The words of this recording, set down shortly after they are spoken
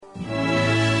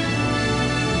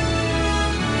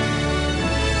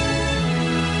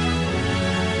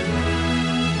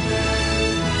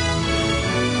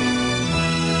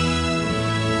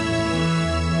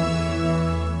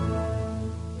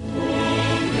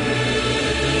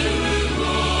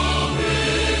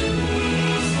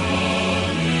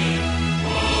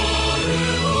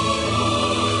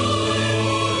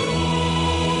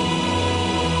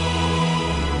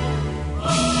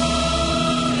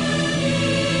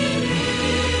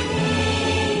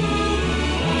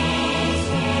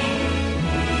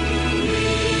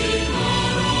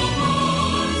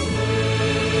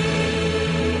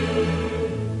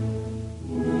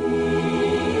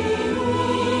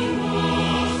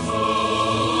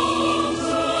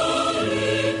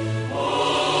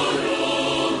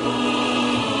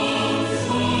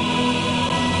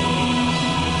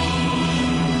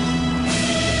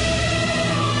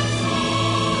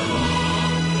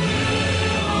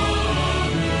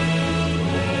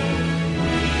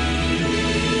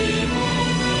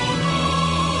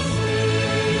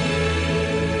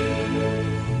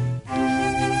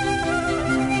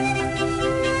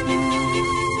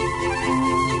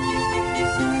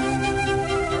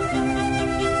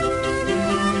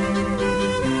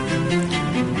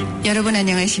여러분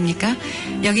안녕하십니까?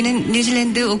 여기는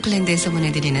뉴질랜드 오클랜드에서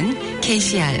보내드리는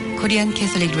KCR 코리안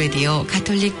캐톨릭 라디오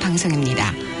가톨릭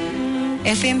방송입니다.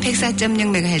 FM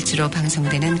 104.6MHz로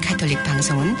방송되는 가톨릭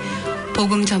방송은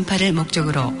복음 전파를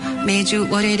목적으로 매주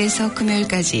월요일에서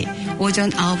금요일까지 오전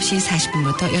 9시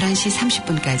 40분부터 11시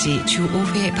 30분까지 주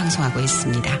 5회 방송하고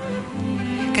있습니다.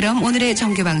 그럼 오늘의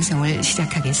정규 방송을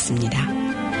시작하겠습니다.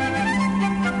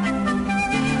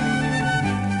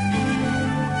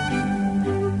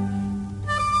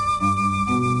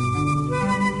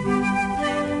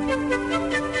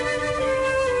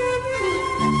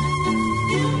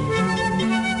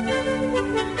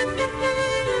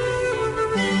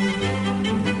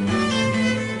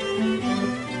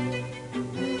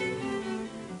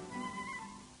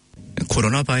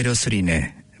 코로나 바이러스로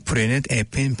인해 프레넷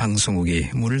FM 방송국이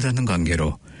문을 닫는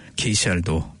관계로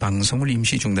KCR도 방송을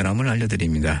임시 중단함을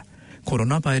알려드립니다.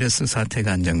 코로나 바이러스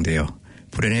사태가 안정되어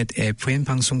프레넷 FM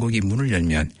방송국이 문을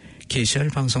열면 KCR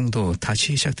방송도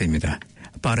다시 시작됩니다.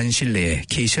 빠른 시일 내에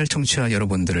KCR 청취자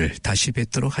여러분들을 다시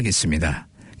뵙도록 하겠습니다.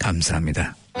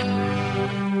 감사합니다.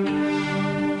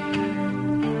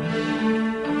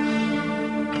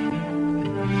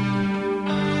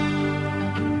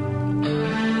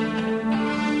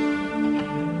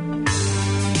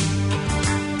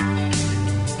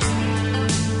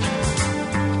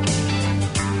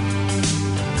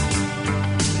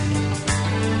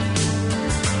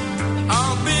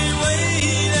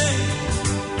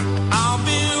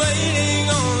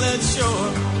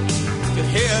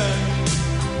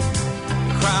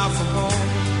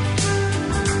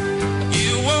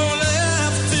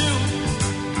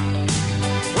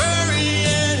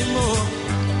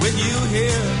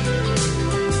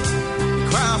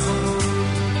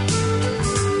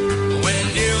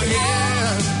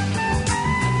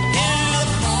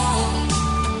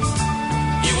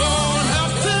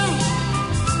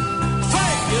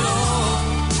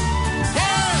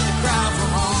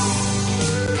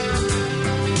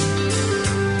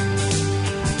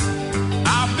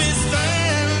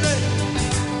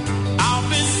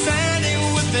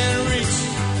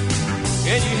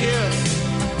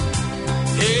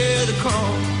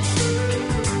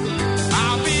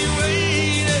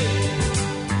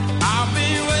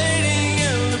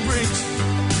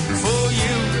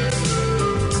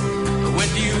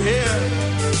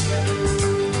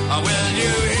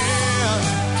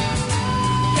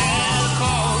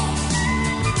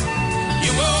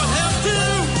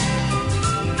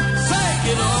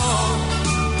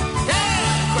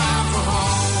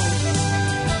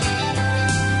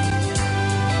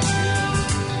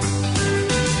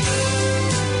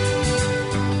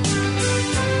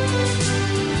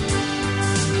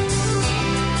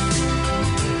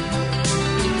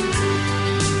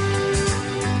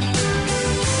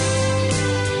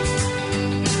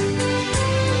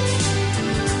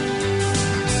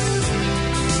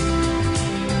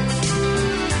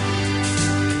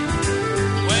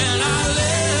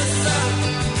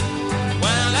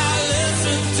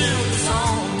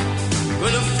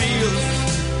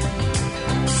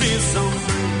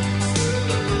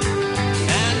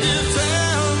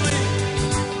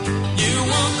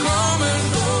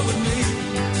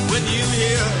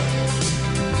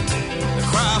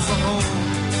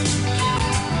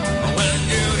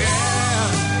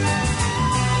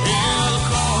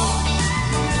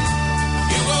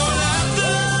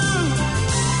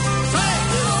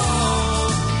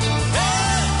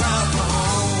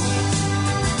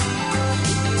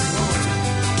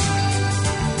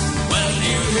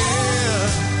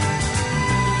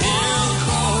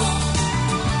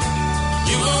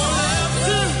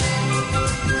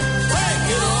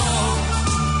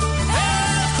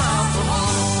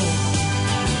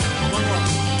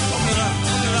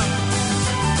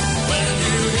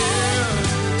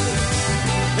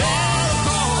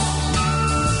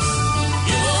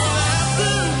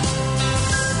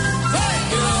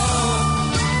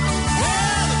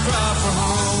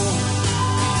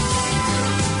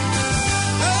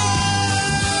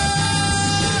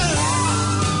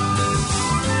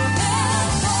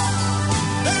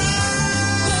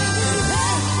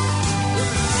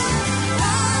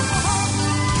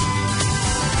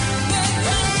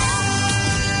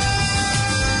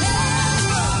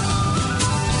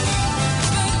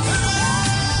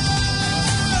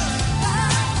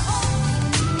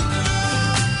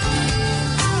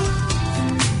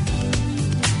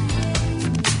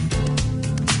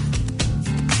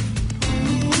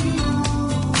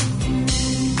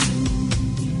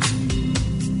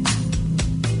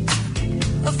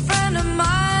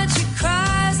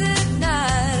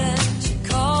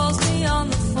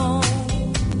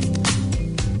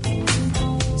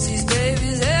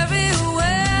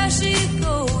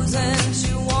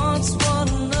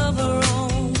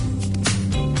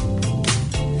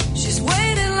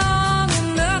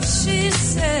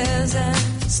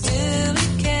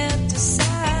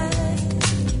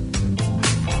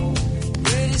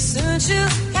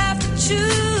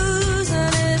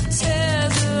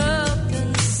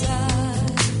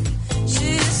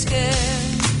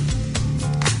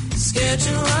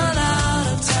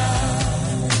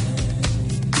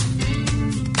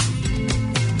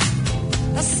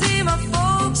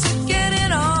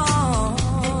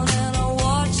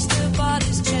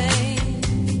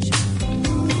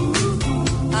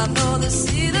 I know they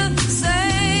see the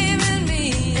same in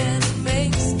me, and it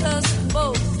makes us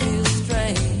both feel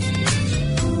strange.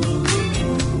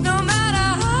 No matter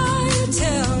how you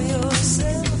tell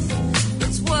yourself,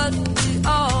 it's what we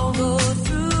all go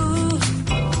through.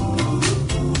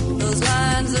 Those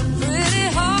lines are pretty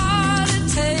hard to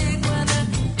take when they're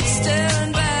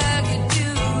staring back at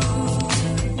you.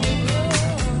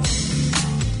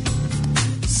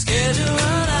 Scared to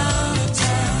run out of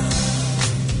time.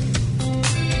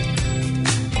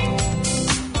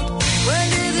 When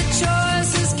do the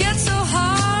choices get so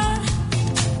hard,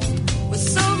 with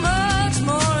so much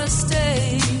more at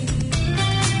stake?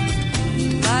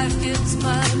 Life gets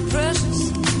mighty precious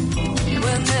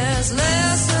when there's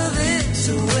less of it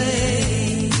to waste.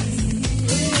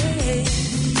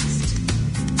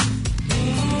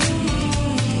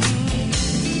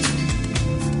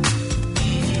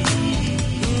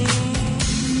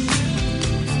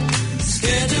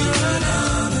 Scared to run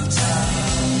out of time.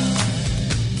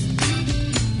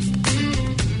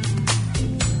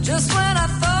 Just when I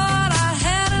thought I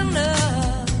had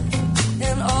enough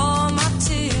and all my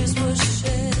tears were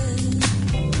shed,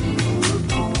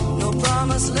 no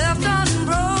promise left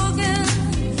unbroken,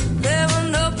 there were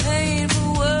no painful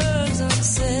words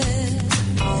unsaid.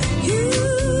 You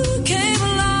came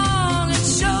along and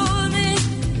showed me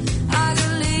I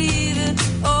could leave it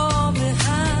all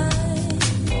behind.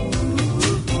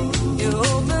 You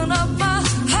opened up my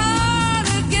heart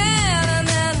again, and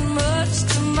then much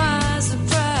to my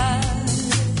surprise,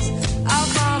 I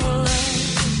found a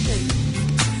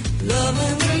love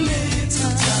in the nick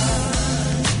of time.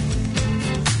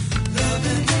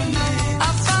 I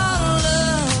found a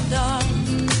love,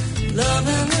 darling, love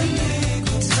in the nick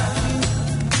of time.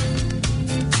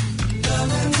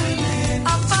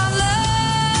 I found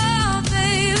love,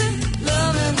 baby,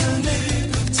 love in the nick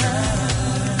of time.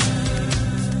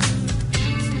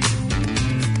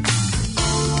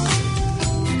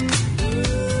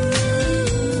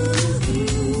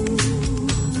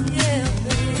 Yeah,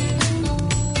 baby.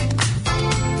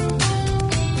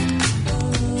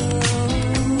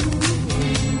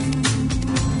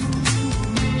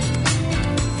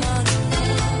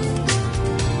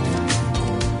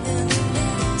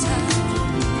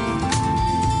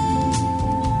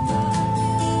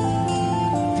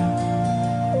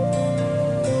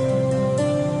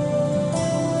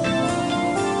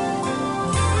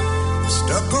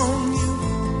 Stuck on you.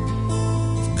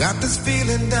 Got this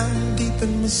feeling down deep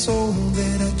in my soul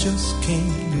that I just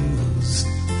can't lose.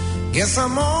 Guess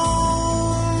I'm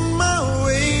on my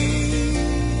way.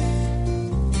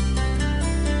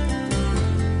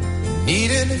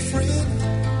 Needing a friend,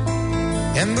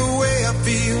 and the way I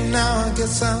feel now, I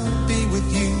guess I'll be with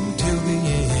you till the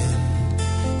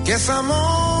end. Guess I'm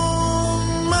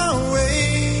on my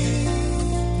way.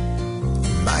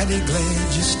 Mighty glad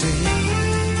you stayed.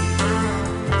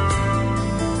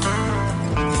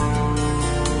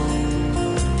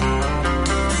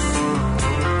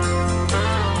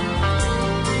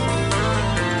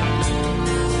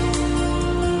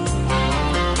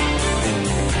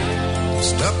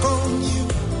 Stuck on you.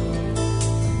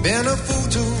 Been a fool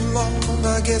too long.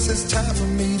 I guess it's time for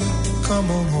me to come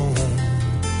on home.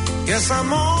 Guess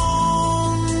I'm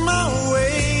on my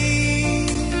way.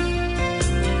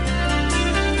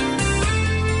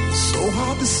 So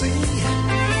hard to see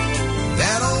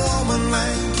that a woman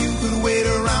like you could wait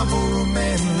around for a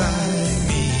man like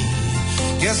me.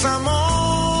 Guess I'm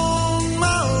on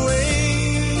my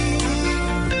way.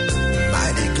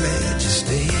 Mighty glad you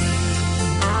stayed.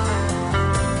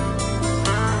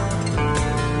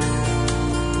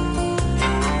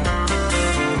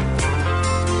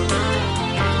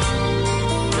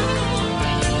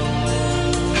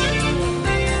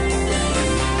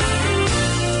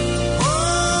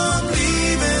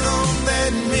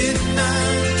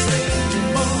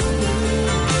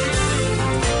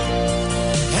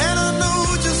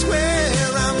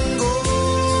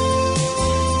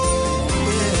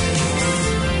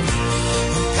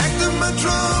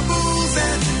 Troubles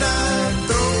and I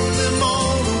throw them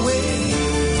all away.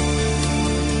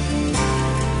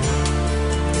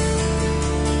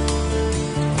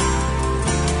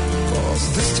 Cause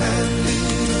this time,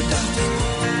 little darling,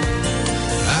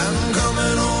 I'm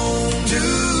coming home to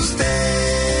stay.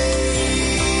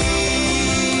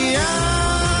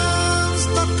 I'm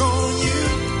stuck on you.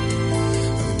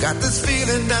 I've got this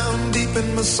feeling down deep in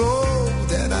my soul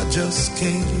that I just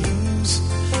can't lose.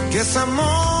 Guess I'm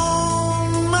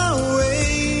on my way.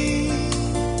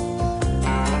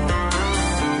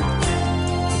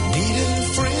 Needing a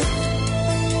friend,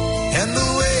 and the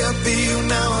way I feel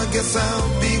now, I guess I'll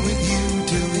be with you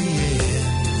till the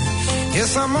end.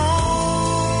 Yes, I'm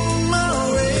on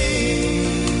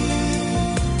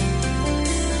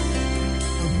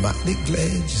I'm mighty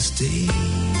glad you stayed.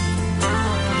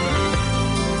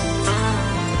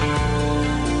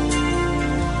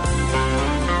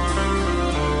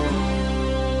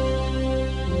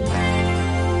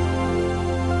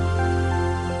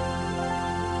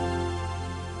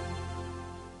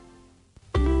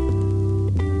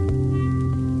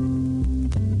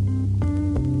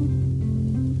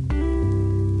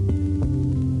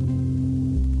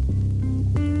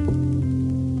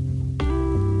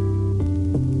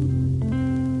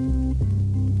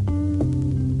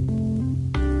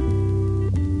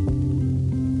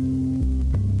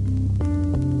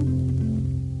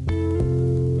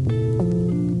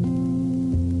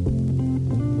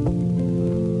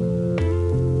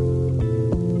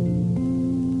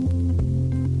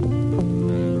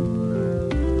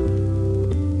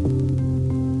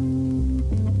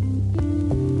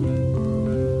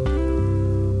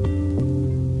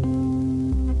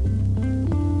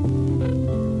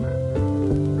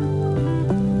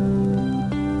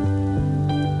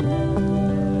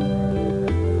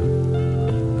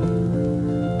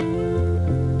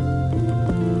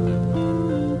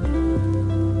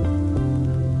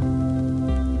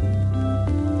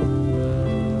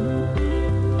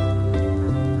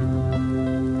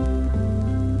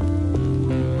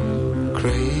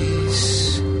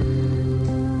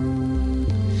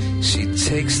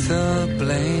 Takes the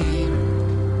blame.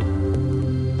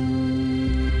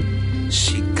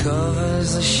 She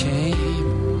covers the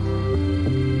shame,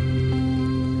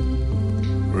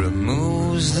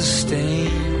 removes the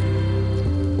stain.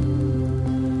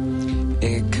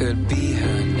 It could be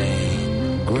her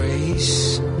name,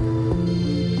 Grace.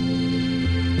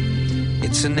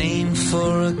 It's a name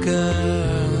for a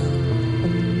girl.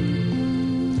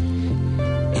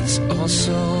 It's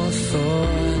also a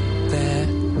thought that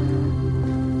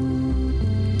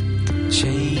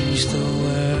change the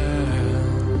world.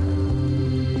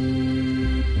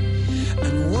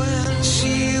 And when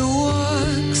she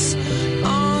walks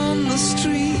on the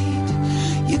street,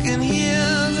 you can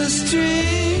hear the streams.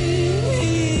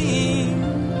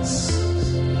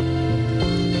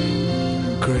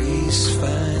 Grace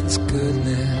finds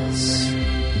goodness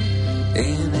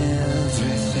in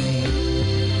everything.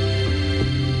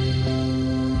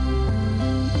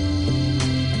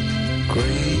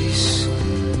 Grace,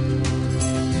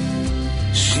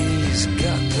 she's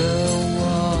got the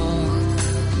walk,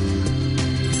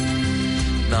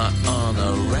 not on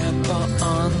a ramp or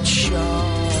on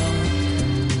chalk.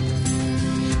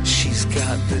 She's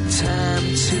got the time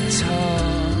to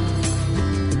talk.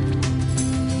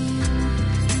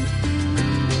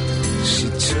 She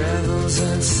travels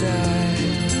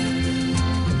outside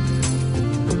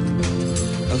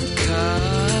of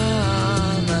karma.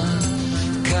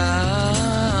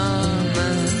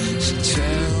 She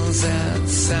travels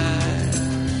outside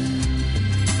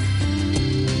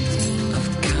of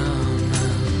karma.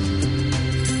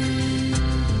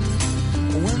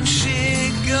 When she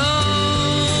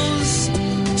goes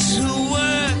to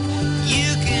work,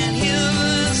 you can hear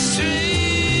the strings.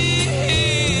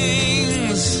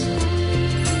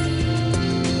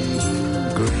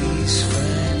 Grace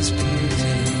finds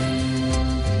beauty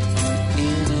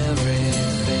in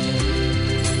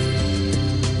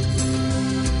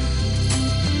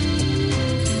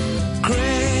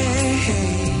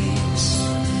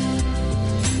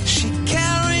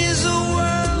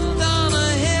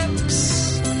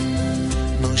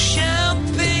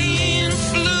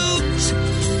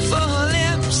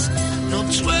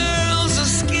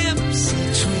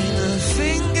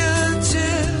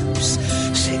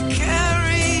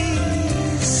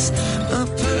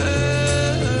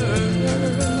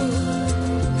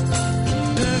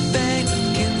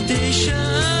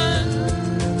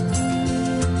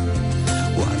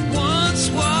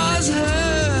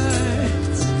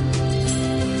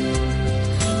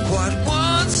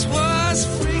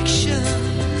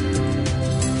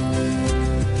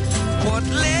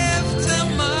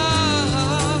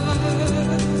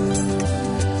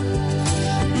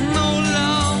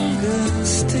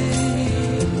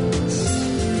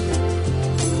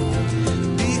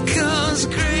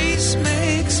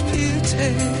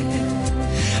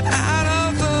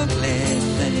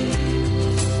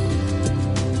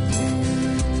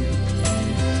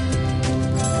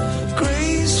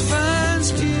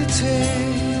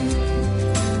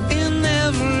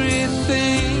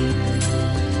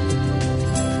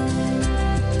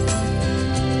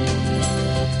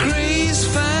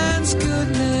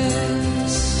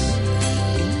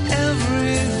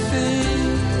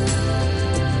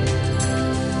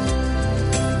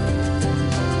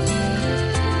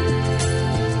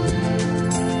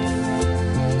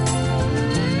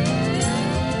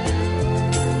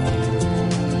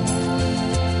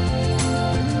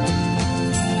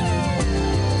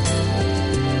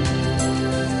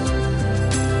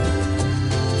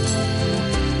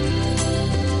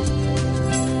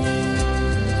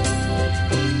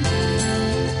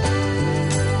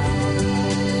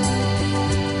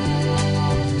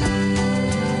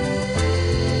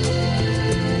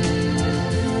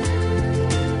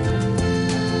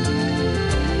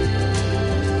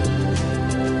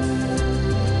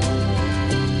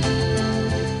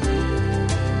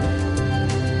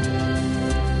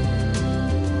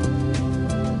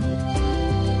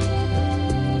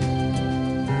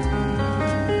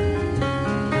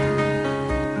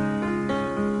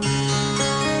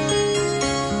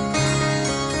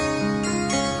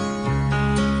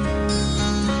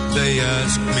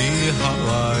ask me how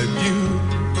I knew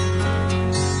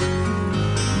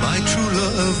my true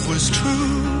love was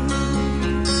true.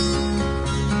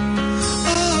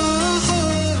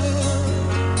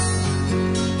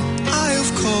 I of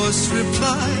course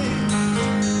replied,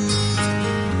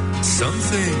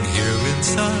 something here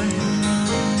inside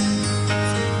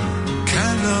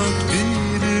cannot be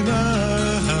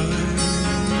denied.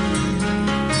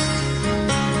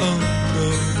 Oh no.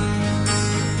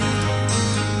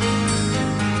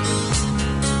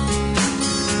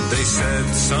 They said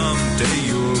someday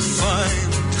you'll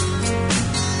find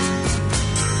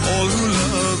all who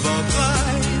love are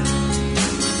blind.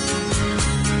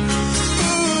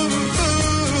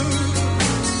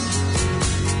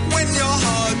 When your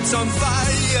heart's on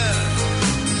fire,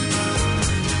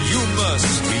 you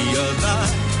must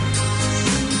realize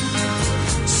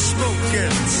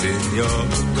smoke's in your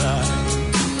eyes.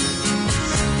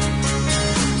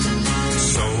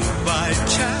 So by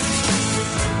chance,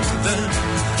 then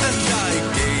and I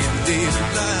gained the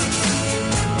land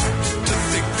to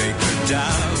think they could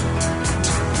doubt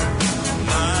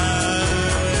my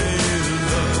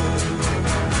love.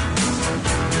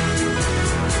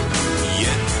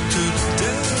 Yet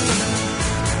today,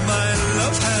 my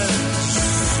love has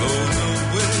flown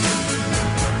away.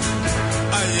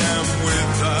 I am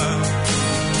without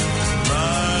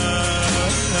my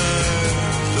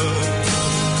love.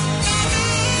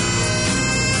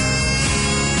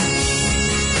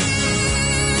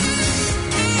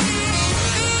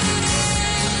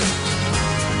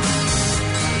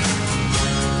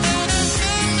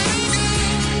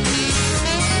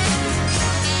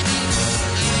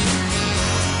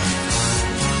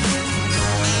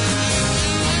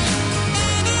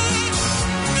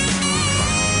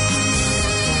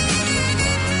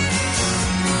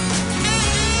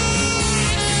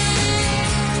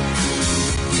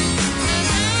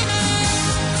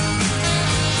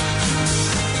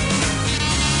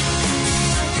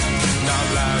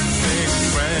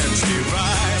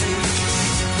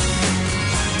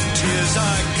 Tears I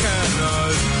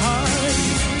cannot hide.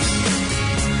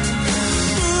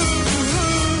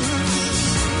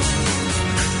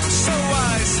 So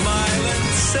I smile and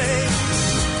say,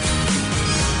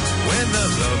 when the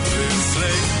lovely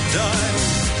flame dies,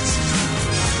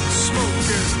 smoke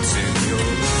is in your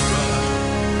eyes.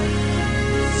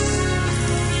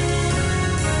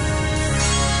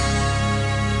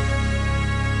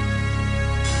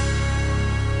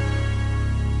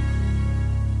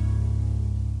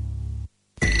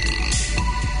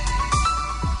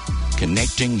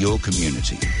 Connecting your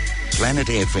community. Planet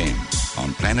FM on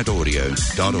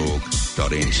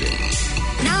planetaudio.org.nz.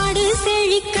 நாடு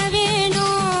செழிக்க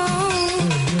வேணும்,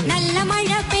 நல்ல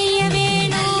மழை பெய்ய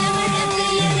வேணும்,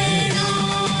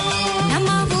 நம்ம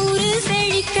ஊரு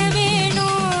செழிக்க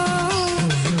வேணும்,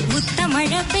 முத்த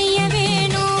மழை பெய்ய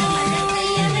வேணும்.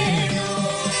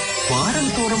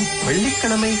 வாரந்தோறும்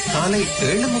வெள்ளிக்கிழமை காலை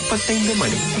 7:35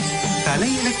 மணிக்கு கலை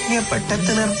இலக்கிய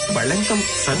பட்டத்தினர் வழங்கும்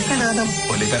சங்கநாதம்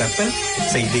ஒலிபரப்பில்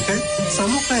செய்திகள்,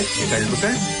 சமூக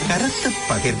நிகழ்வுகள், கருத்து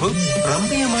பகிர்வு,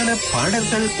 ரம்மியமான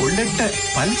பாடல்கள் உள்ளிட்ட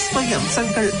பல்சுவை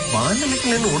அம்சங்கள்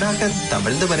வானொலிகளின் ஊடாக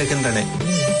தவழ்ந்து வருகின்றன.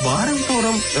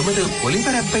 வாரந்தோறும் எமது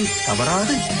ஒலிபரப்பை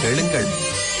தவறாது கேளுங்கள்.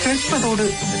 கேட்பதோடு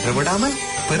நின்றுவிடாமல்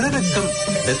பிறருக்கும்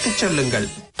எடுத்துச் சொல்லுங்கள்.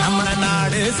 நம்ம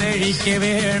நாடு செழிக்க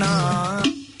வேணும்.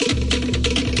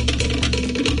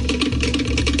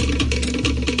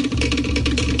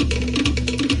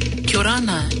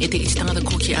 Rana e te iti tangata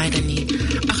koki airani.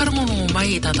 Akarangono mai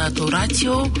e tatato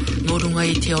ratio, no runga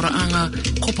i te oraanga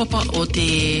kopapa o te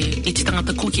iti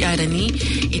tangata koki airani,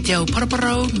 i te au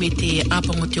paraparau me te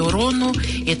apango te orono,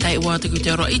 e tai wātuku te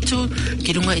ora itu,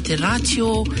 ki runga i te ratio,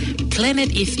 Planet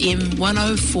FM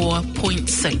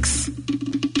 104.6.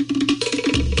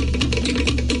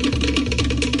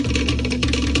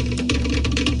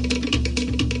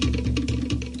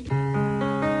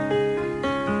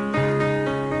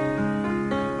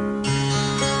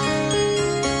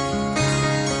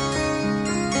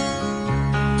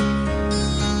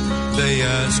 They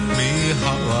asked me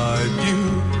how I knew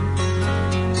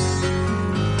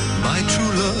my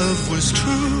true love was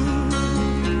true.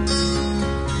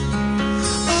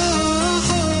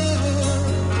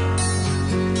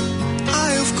 I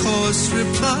of course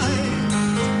replied,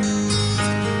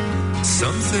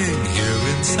 something here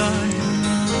inside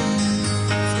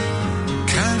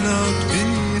cannot be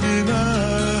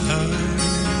denied.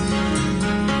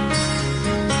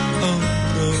 Oh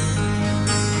no.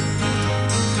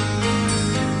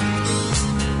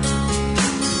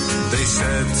 They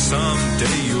said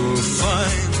someday you'll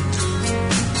find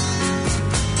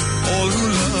all who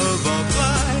love are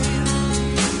blind.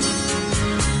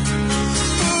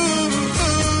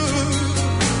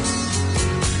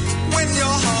 when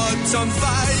your heart's on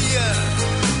fire,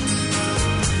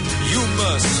 you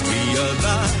must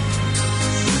realize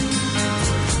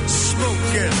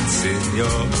smoking's in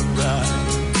your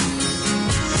eyes.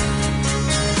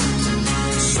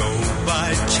 So by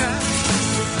chance,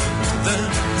 then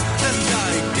and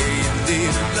I gave the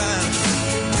land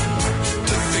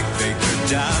to think they could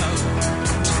doubt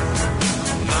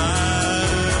my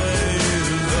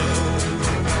love.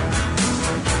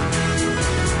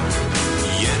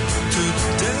 Yet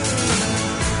today,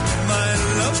 my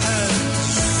love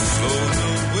has flown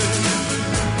away.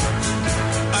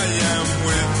 I am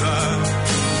without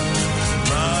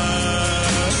my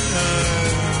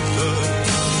love.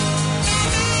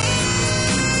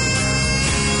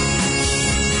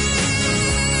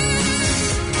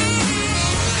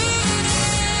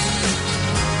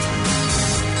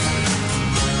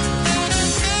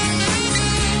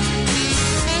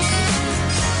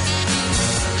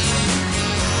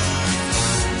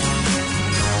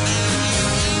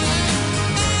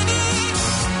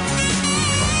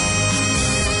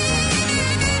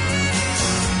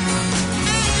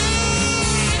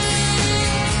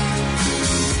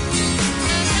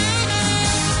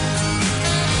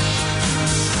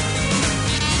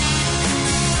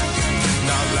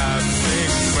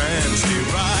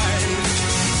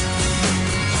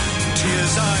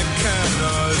 Tears I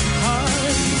cannot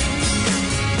hide.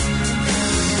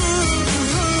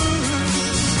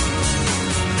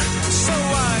 So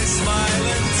I smile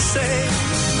and say,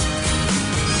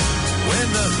 when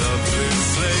the lovely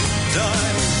flame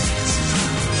dies,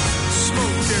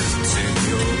 smoke is in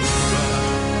your eyes.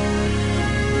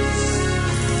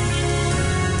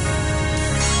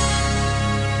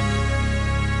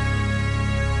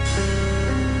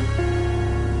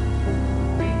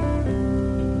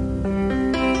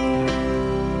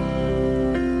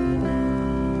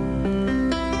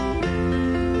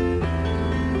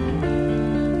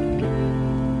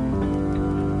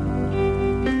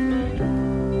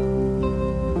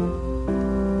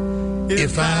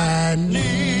 If I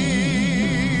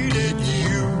needed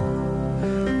you,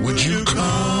 would you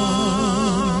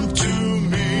come to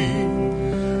me?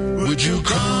 Would you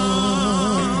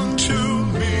come to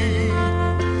me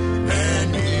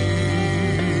and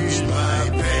ease my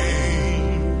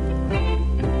pain?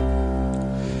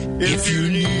 If you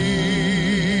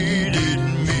needed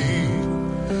me,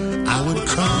 I would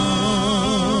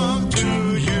come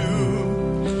to you.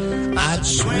 I'd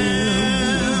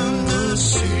swim the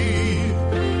sea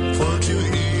to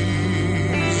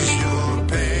ease your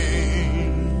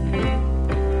pain.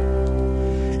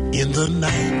 In the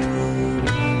night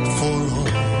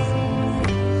forlorn,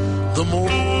 the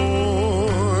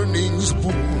morning's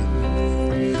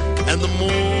born, and the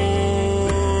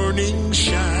morning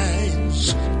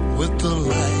shines with the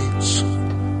lights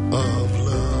of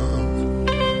love.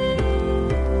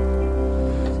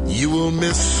 You will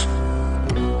miss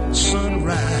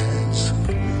sunrise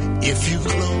if you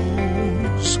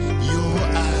close your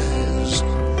eyes.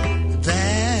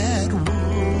 That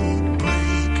would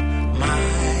break my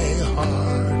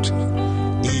heart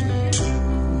in two.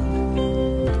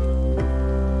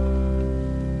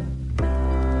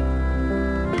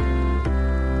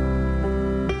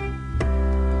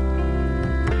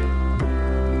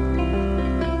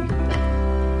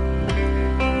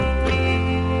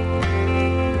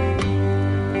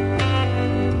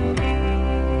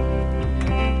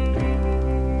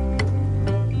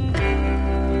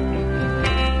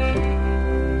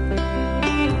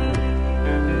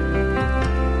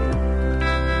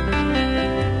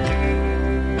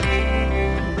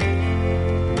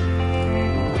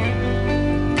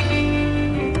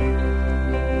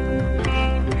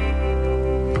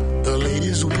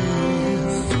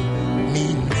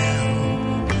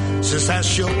 I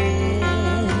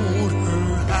showed her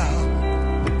how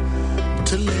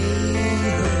to lay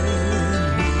her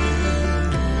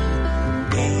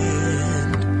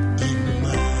hand in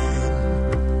mine.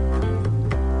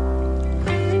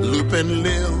 Loop and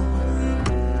Lil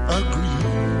agree,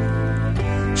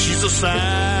 she's a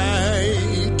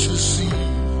sight to see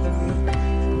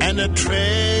and a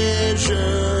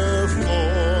treasure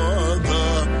for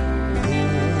the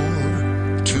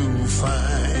poor to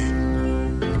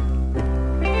find.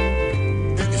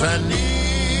 If I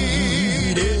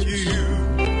needed you,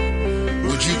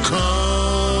 would you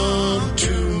come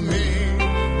to me?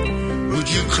 Would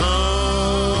you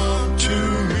come to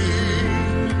me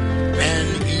and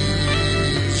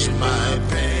ease my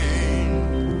pain?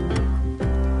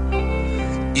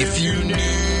 If you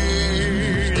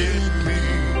needed me,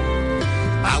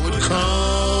 I would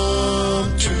come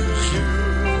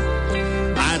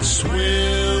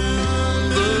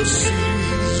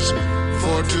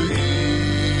to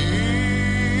ease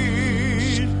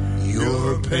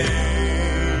your pain.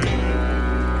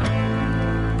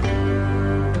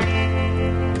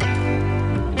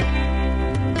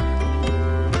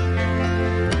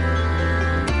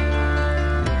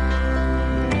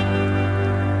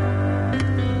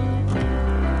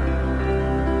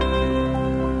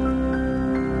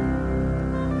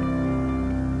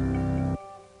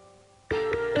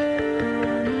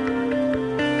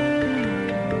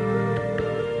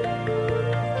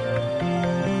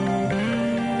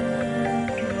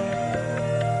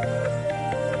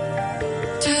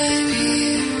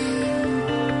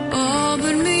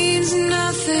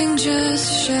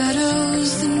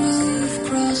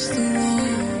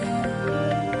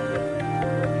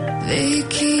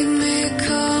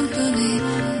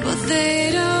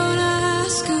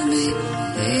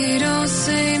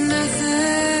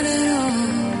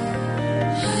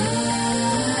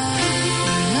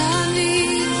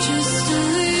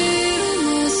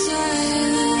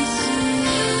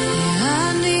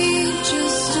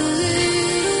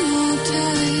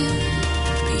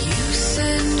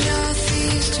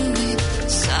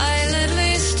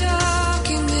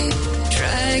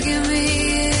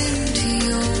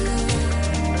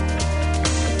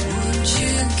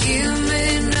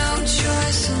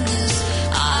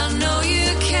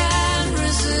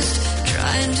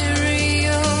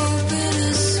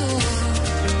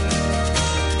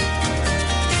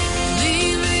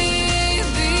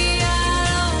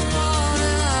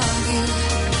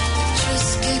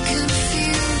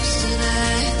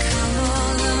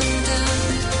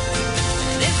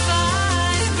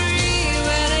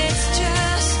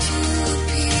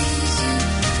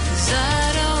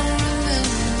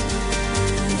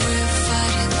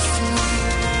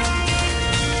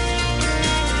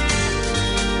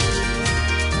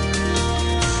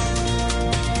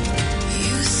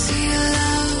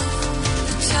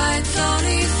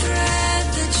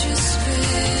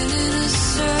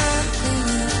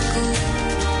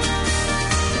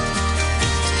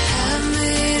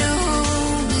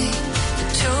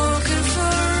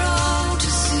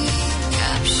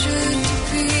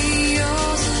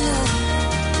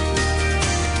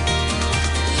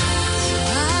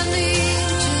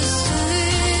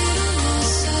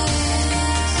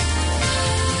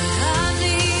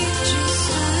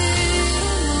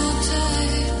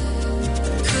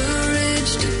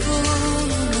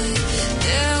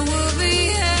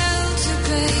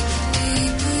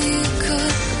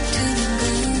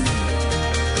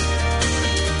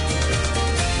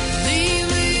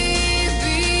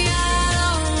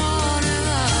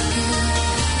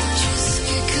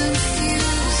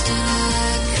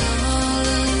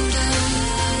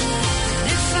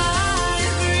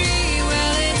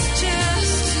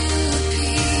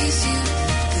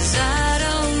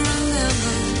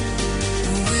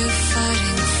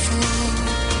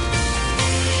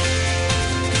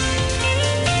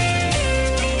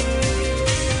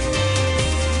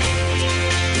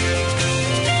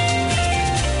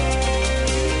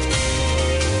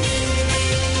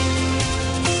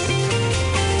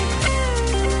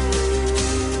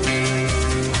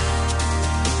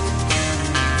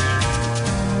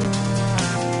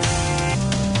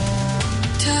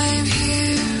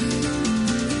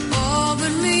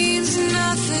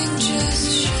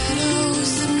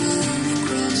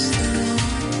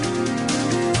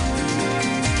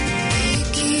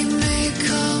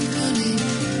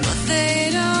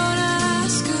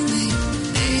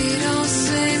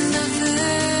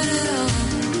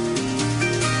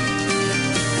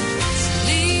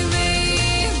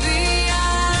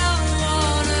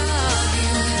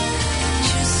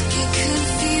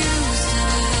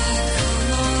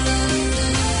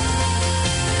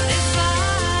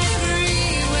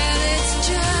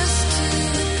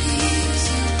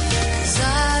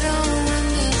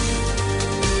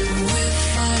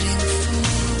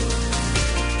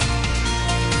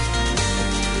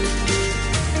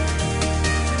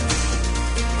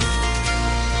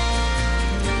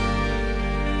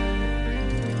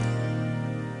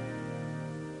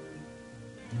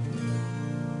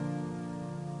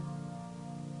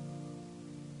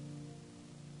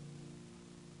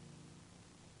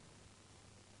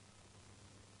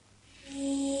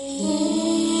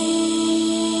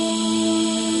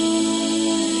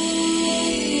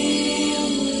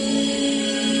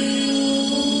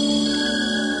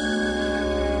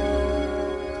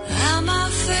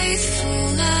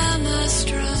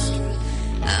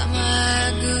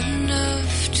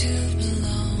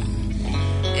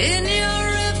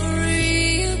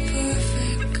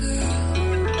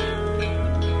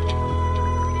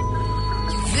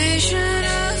 vision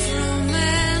of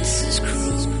romance is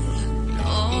cruel.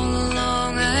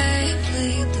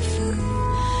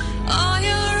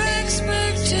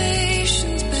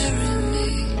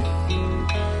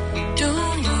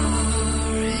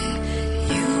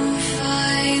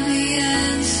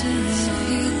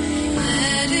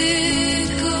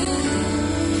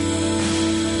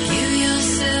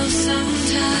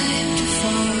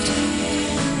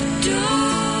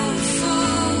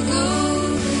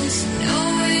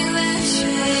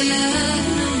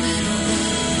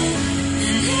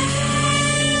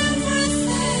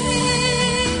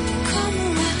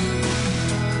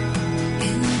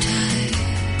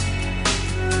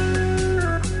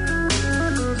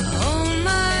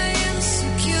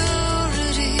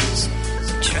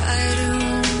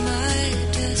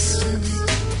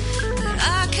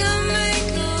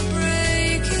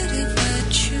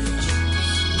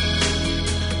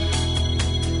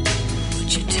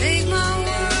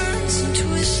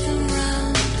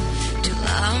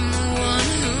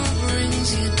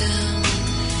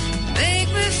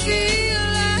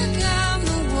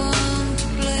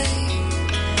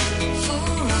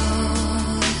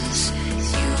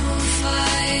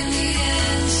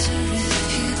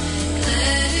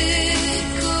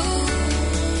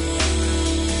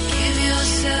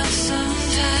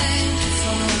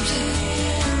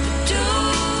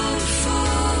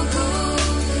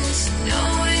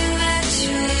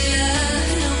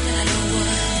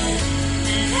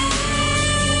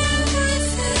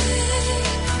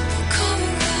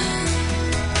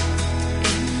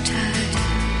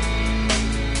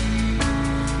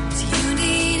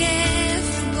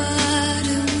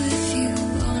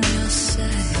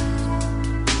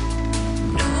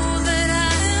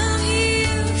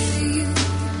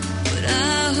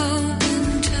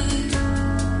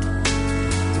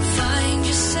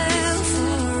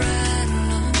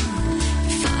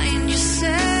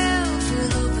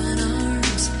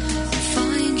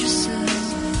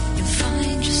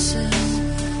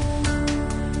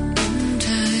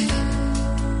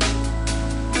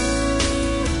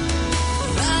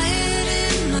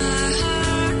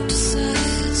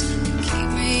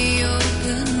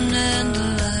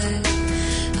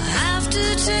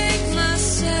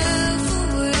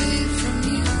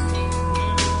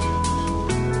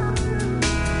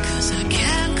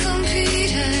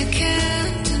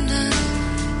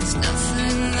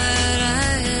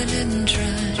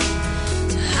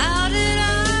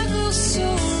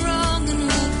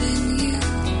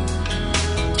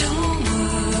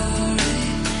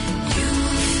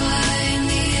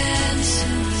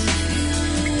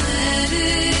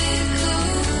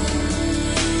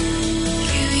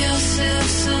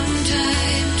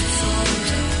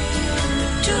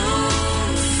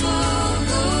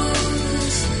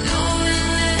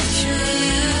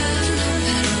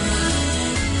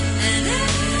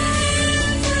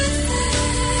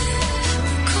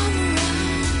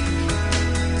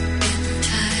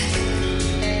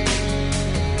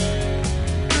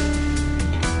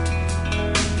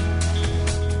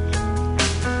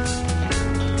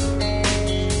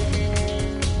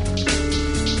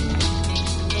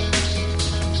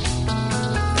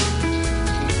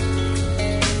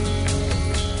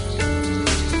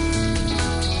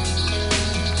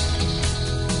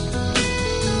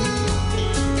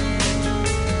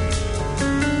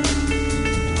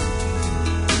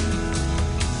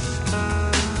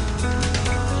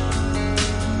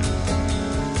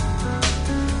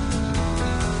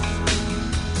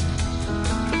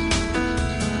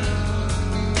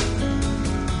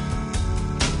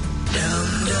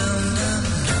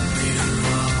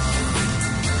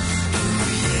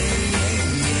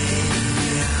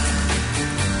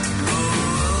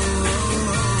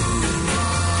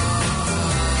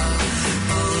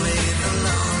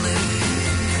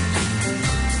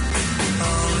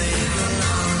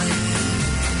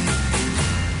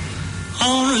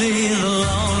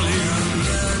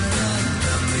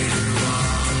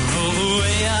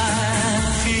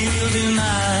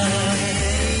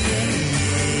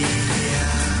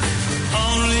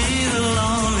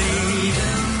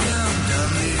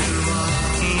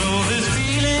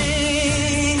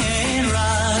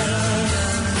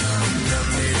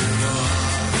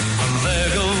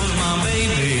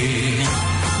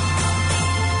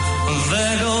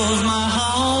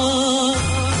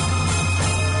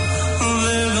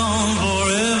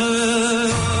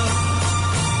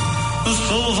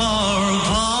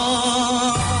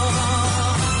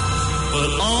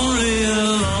 only the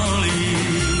lonely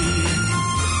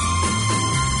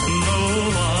know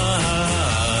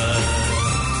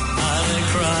why they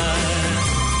cry.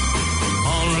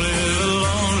 Only the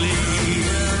lonely.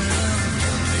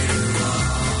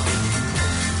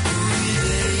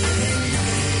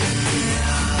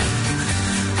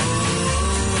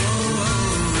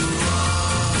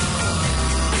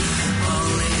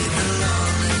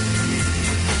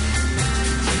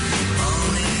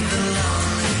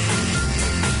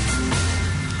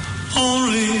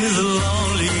 Only the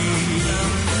lonely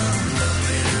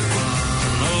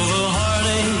know the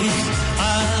heartache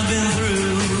I've been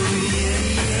through.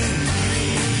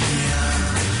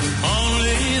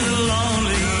 Only the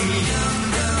lonely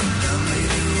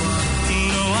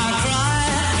know I cry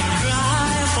and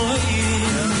cry for you.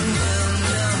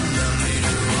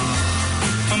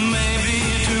 Maybe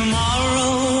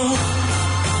tomorrow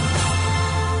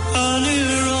a new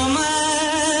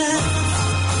romance.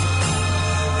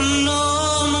 No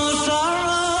more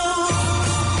sorrow,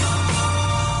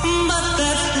 but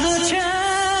that's the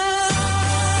chance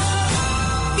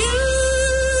you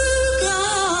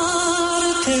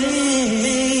gotta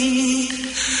take.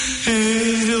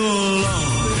 If you're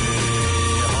lonely,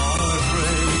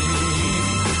 heartbreak,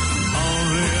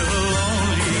 only the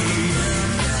lonely.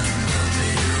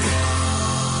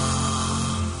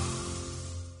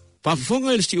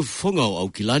 Whaafonga ele sti ufonga au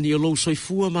kilani o lo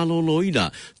soifua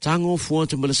maloloina tango fua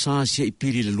te malasasia I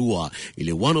piri le lua I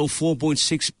le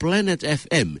 104.6 Planet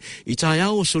FM I tai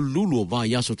au so lulu o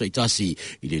vai aso taitasi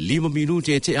I le 5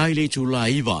 minute te aile tu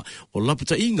laiva o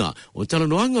laputa inga o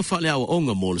talanoanga whale awa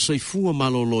onga mo le soifua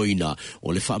maloloina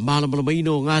o le whaamala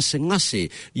malamaino o ngase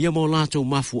ia mo lato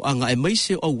mafu anga e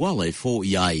maise o wala e fo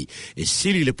iai e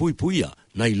siri le pui puia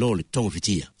nai lo le tonga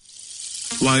fitia.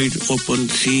 Wide open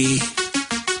sea.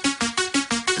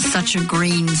 Such a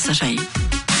green city.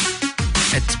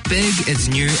 It's big, it's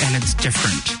new, and it's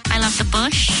different. I love the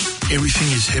bush. Everything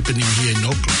is happening here in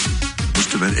Auckland.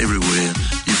 Just about everywhere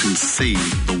you can see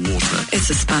the water. It's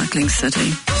a sparkling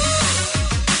city.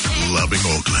 Loving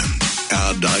Auckland,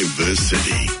 our diverse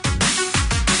city.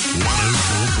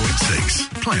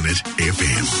 104.6 Planet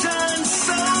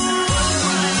FM.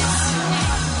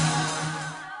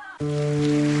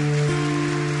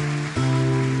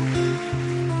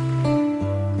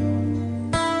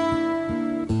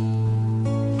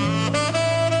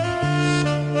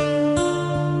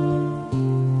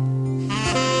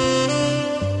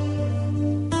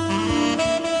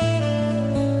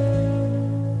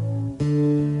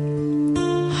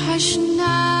 Hush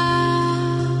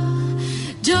now,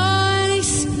 don't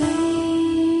explain.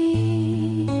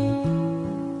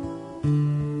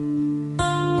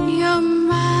 You're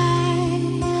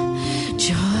my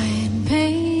joy and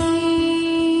pain.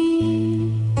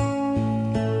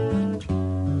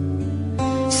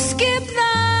 Skip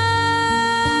that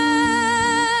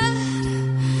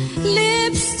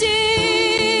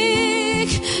lipstick,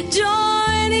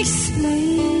 don't explain.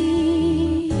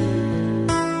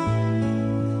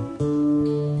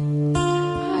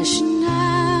 Hush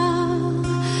now,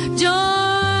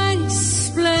 don't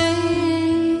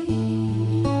explain.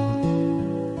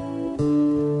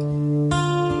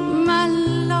 My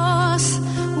loss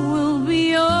will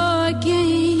be your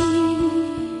gain.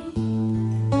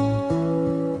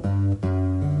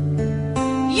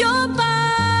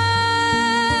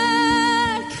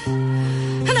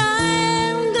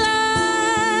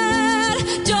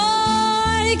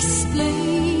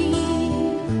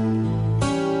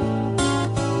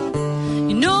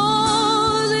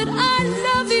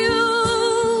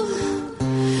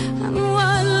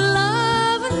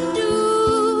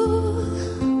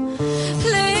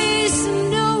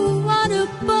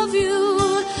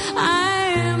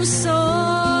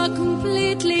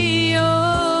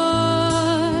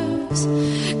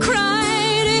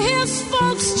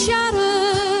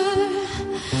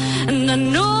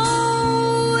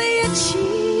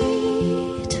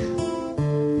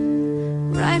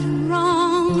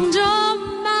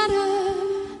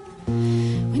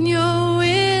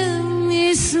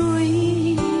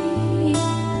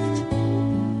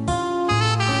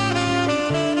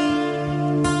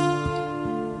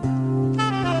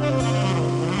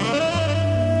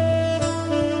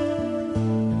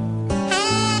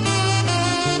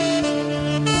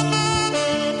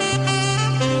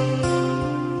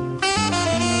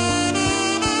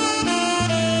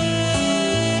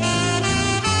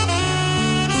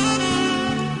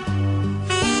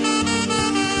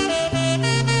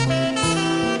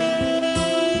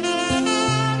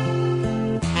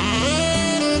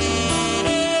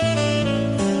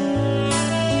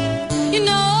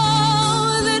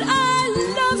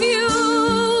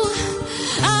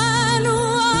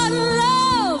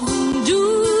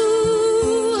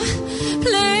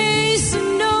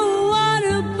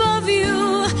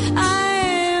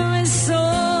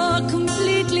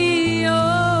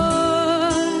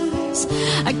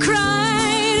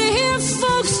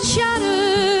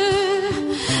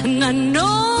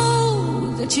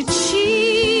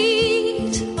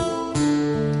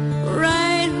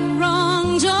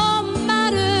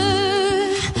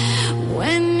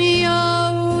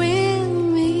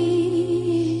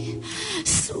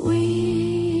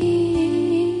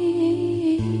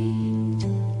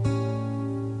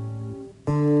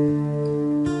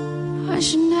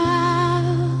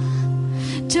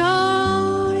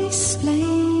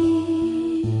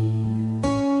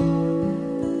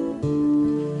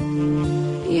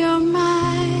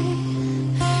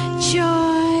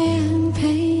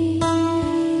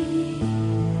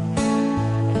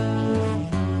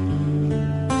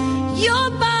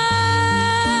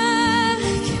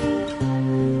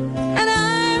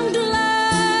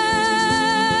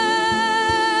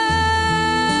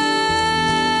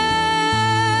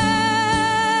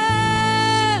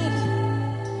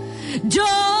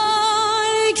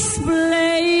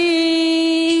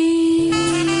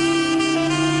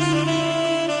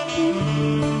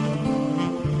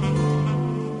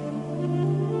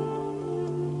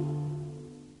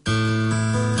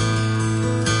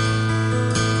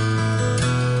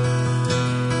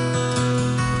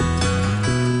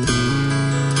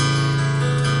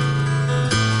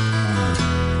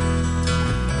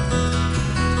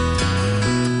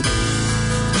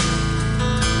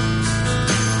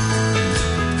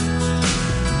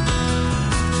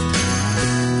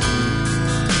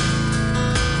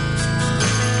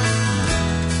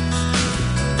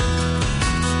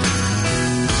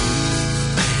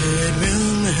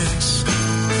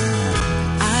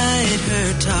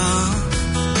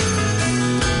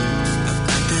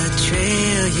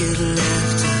 you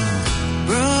left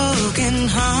broken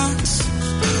hearts,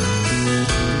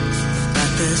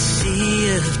 but the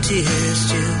sea of tears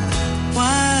too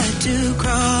wide to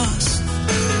cross.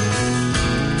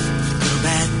 The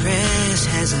bad press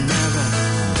has never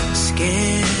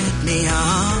scared me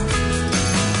off.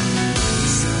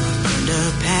 So I learned a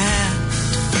path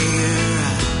to figure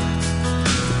out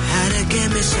how to give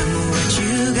me some of what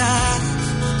you got.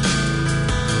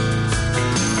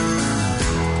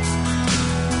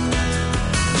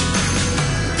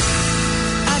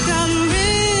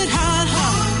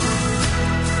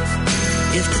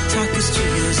 If the talk is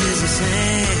true, yours is the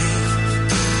same.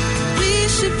 We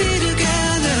should be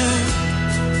together.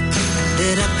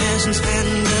 Let our passions fan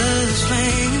the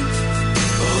flame.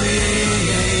 Oh yeah,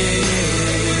 yeah, yeah,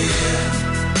 yeah, yeah.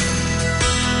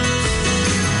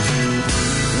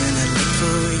 When I look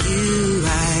for you,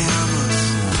 I almost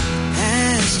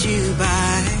passed you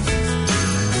by.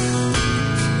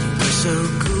 You were so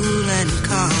cool and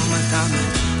calm, I thought my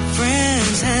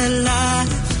friends had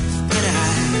lied, but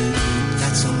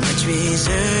so much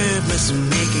reserve must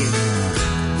make it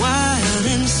wild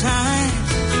inside.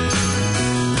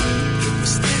 It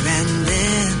was there and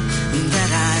then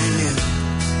that I knew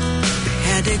you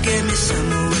had to give me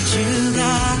some of what you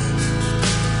got.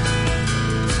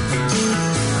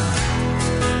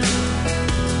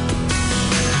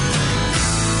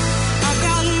 I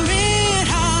got a red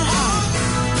hot heart.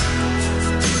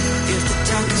 If the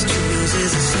talk is true, yours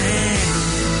is the same.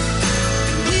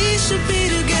 We should be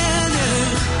together.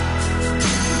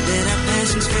 Let our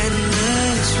passions spread in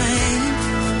love's flame.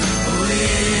 Oh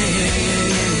yeah, yeah, yeah,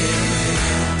 yeah,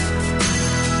 yeah.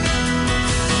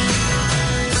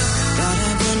 Thought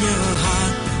I won your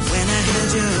heart when I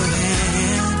held your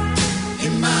hand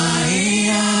in my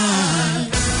hand.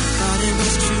 Thought it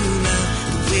was true love,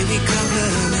 the way we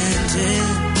complimented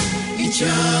each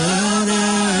other.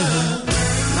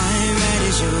 My right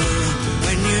is your wrong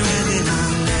when you're having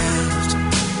on left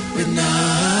with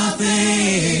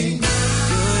nothing.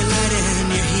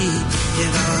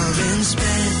 They've all been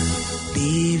spent,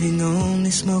 leaving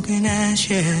only smoke and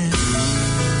ashes.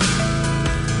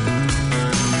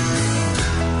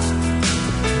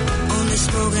 Only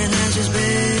smoke and ashes,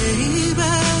 baby.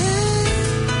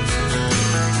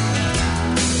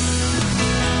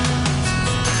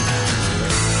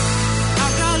 I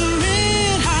got a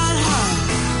red hot heart,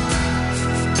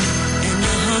 and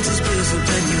your heart is bruised up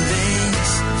in your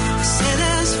veins. Say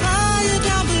there's fire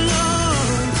down below.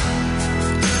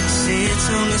 It's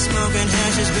only smoke and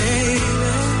ashes, baby.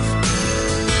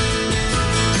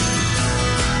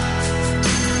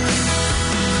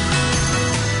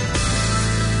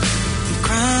 I'm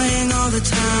crying all the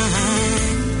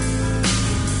time,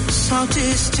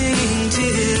 salty stinging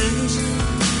tears,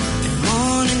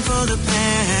 mourning for the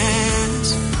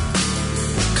past,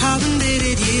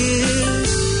 carbon-dated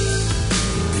years,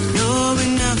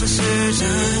 knowing now for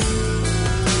certain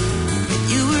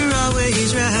you were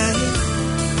always right.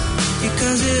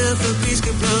 Because if a breeze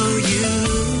could blow you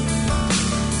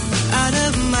out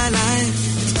of my life,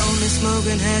 it's only smoke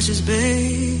and ashes,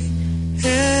 baby.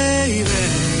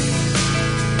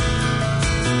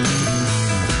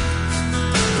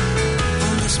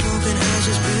 Only smoke and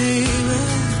ashes, baby.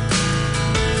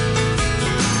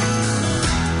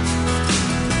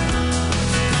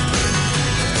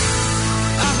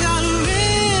 I've got a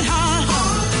red hot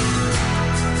heart,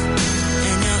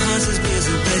 and your heart is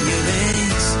busy in your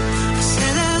veins.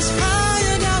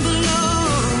 Fire down below.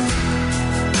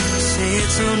 Say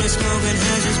it's only smoke and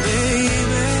ashes,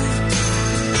 baby.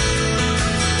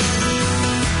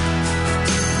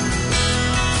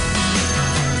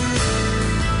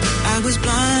 I was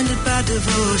blinded by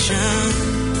devotion,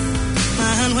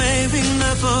 my unwavering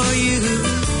love for you.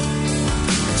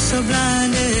 So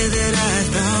blinded that I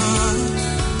thought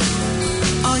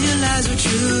all your lies were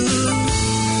true.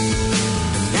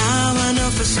 Now I know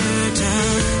for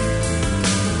certain,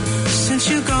 since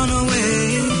you've gone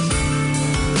away,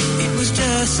 it was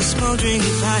just a smoldering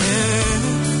fire,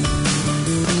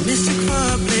 a mystic for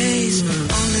a blaze,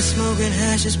 only smoke and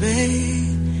ashes,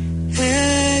 babe.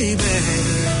 Hey, babe.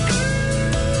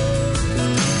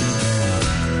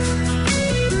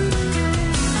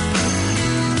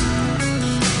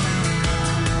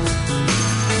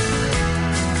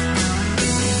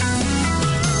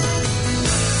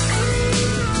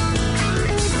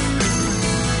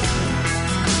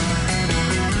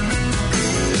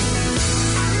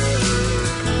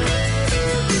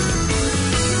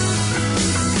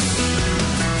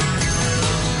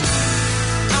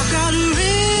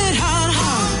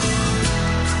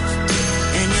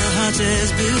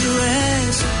 As blue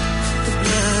as the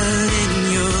blood in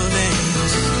your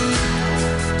veins.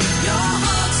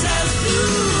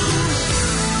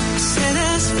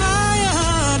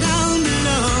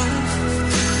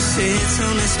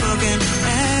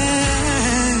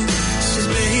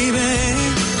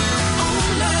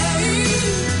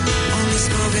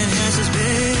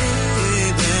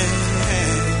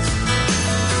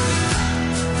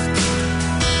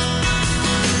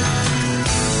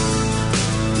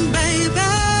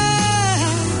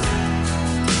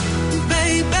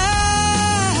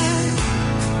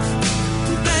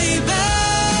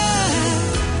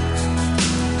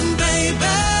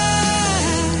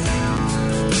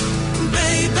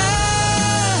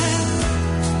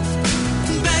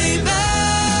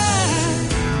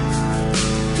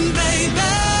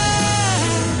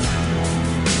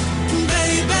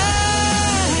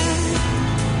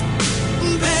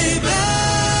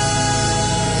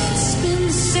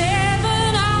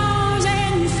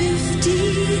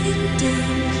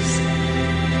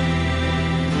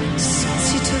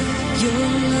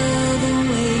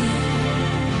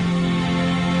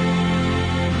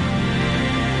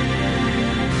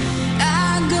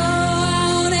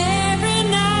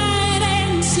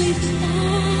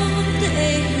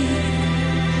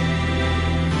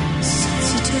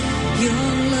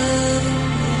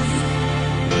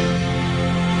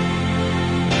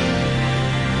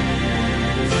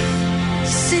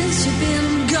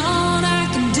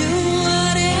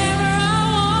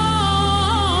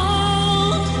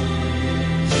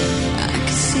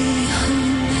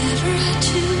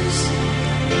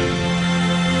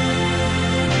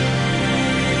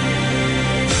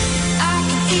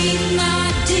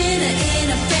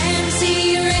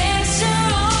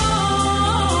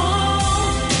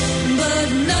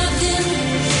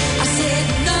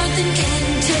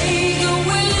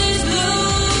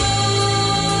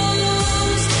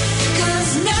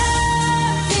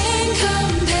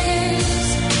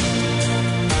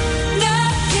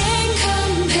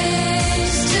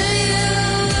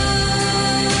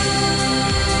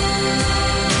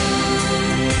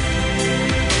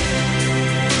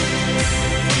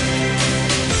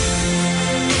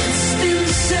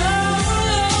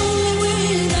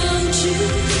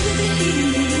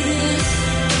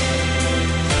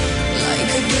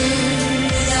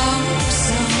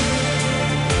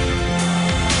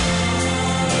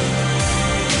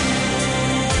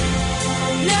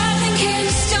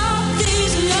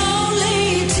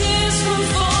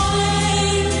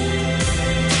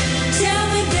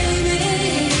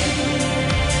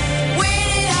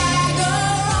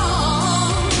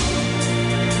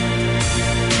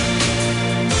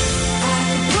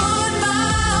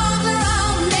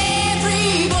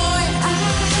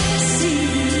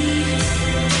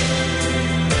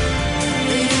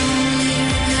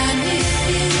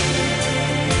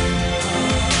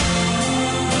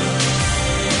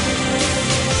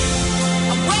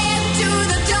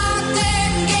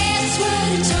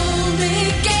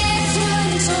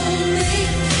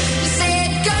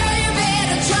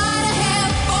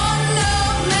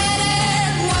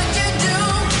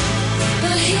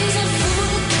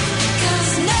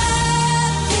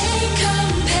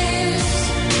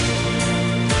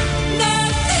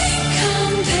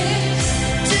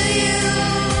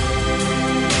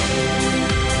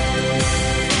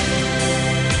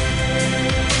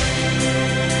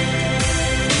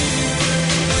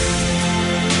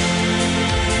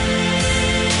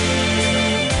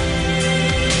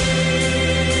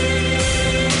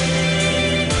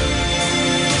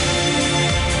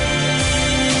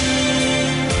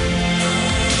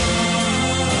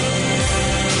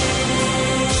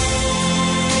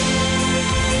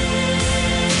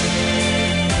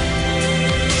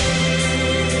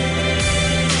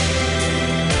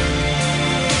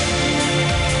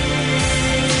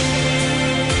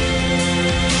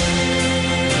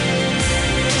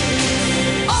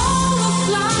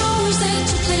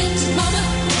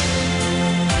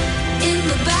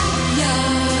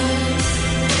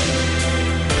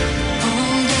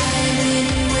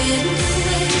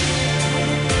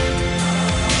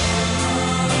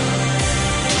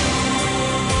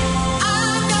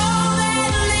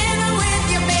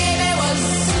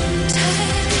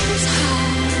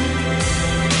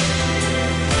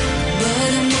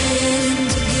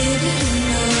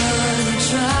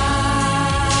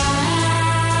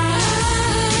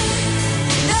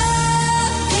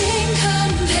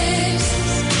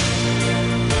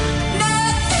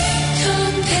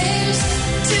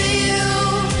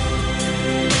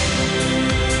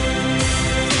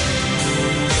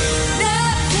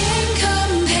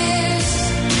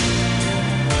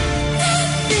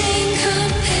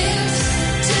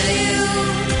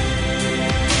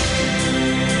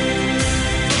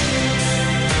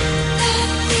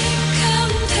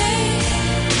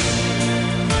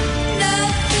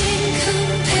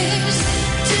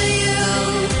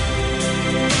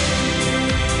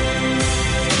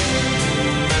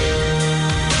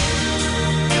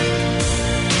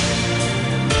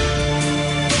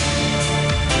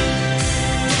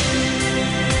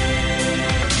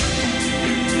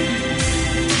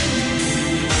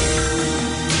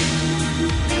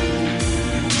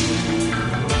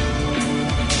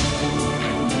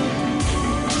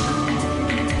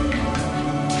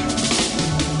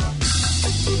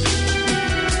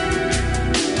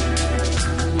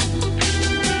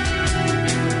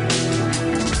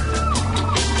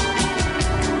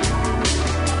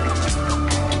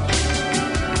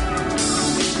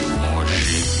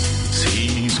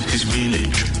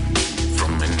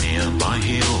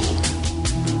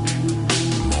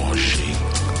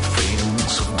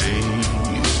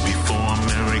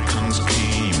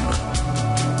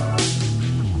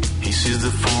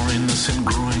 business in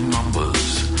growing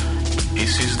numbers. He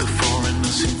sees the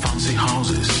foreigners in fancy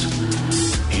houses.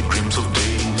 He dreams of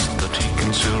days that he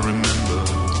can still remember.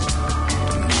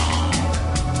 Now,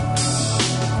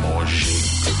 Moshi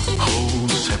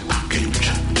holds a package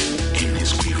in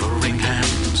his quivering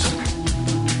hands.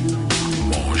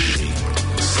 Moshi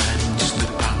sends the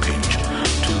package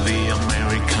to the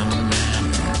American man.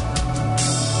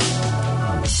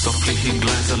 Softly he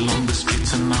glides along the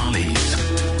streets and alleys.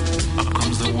 Up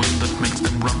comes the wind that makes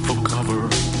them run for cover.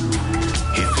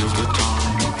 He feels the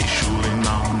time is surely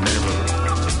now never.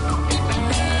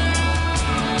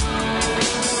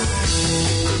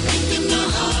 In my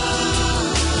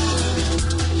heart,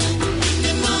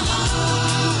 in my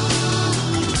heart,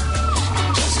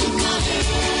 just in my head,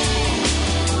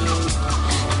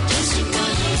 just in my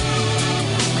head.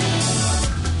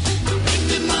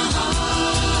 In my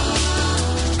heart,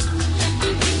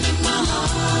 in my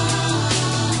heart,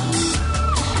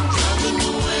 driving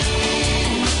away.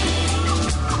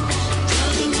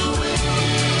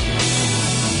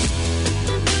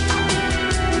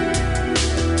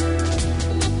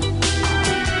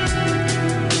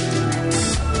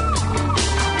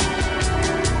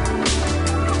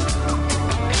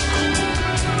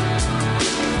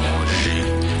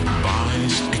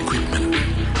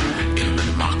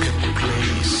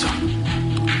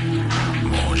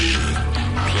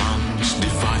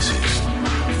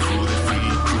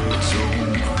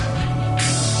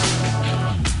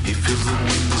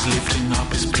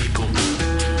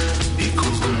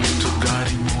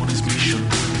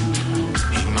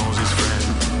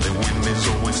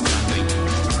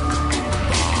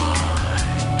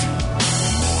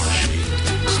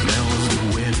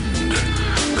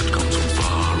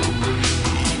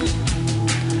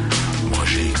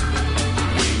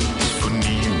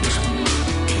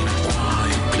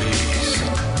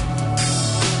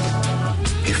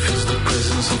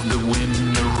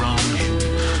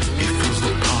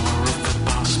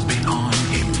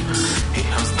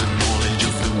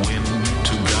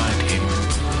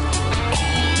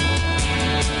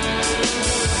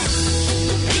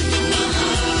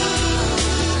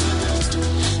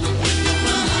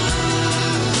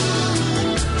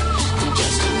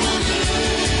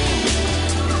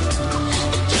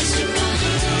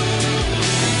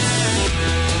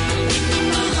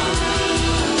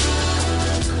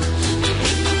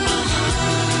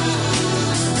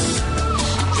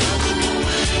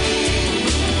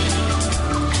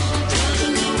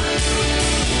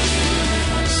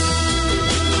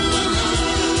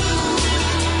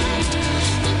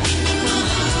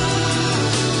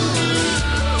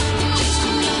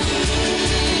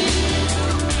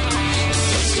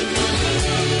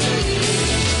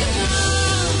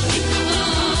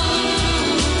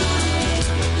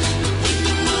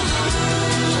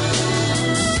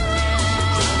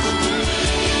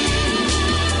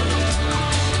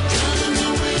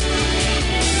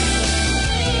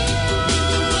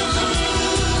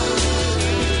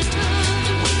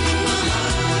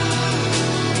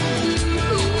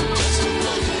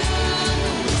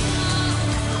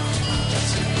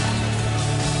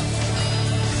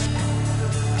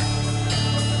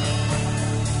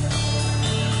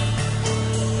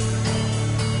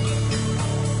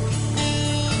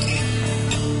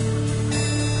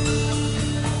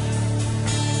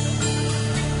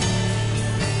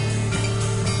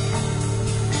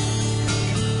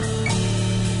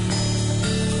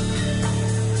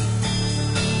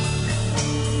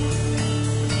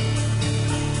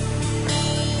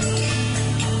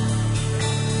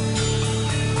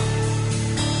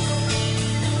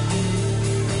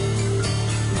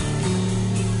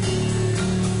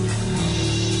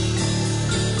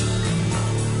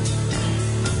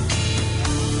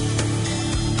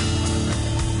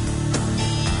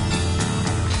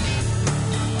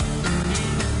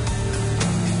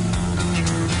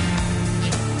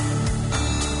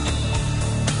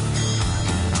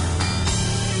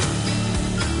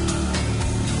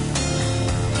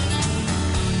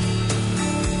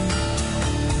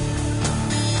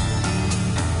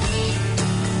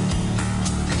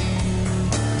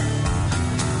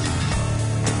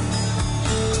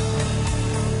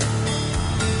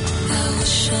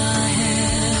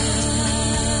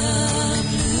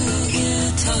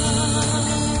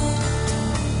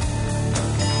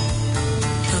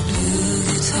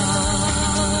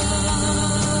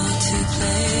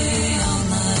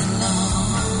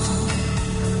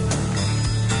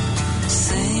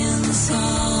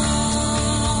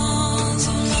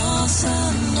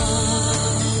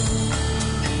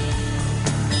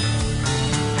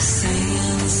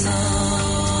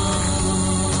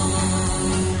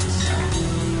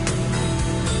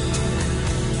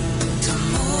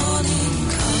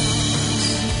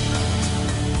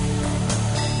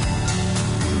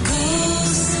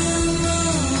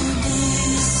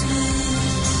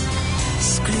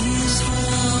 squeeze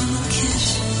from the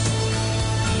kitchen.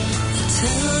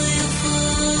 Tell your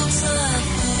folks I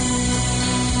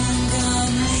think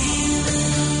I'm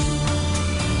leaving.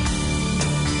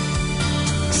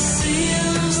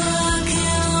 Seems I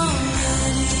can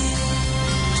already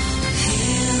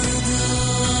hear the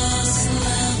door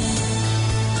slamming.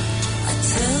 I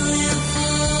tell your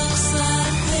folks I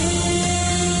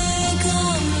think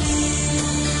I'm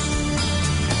leaving.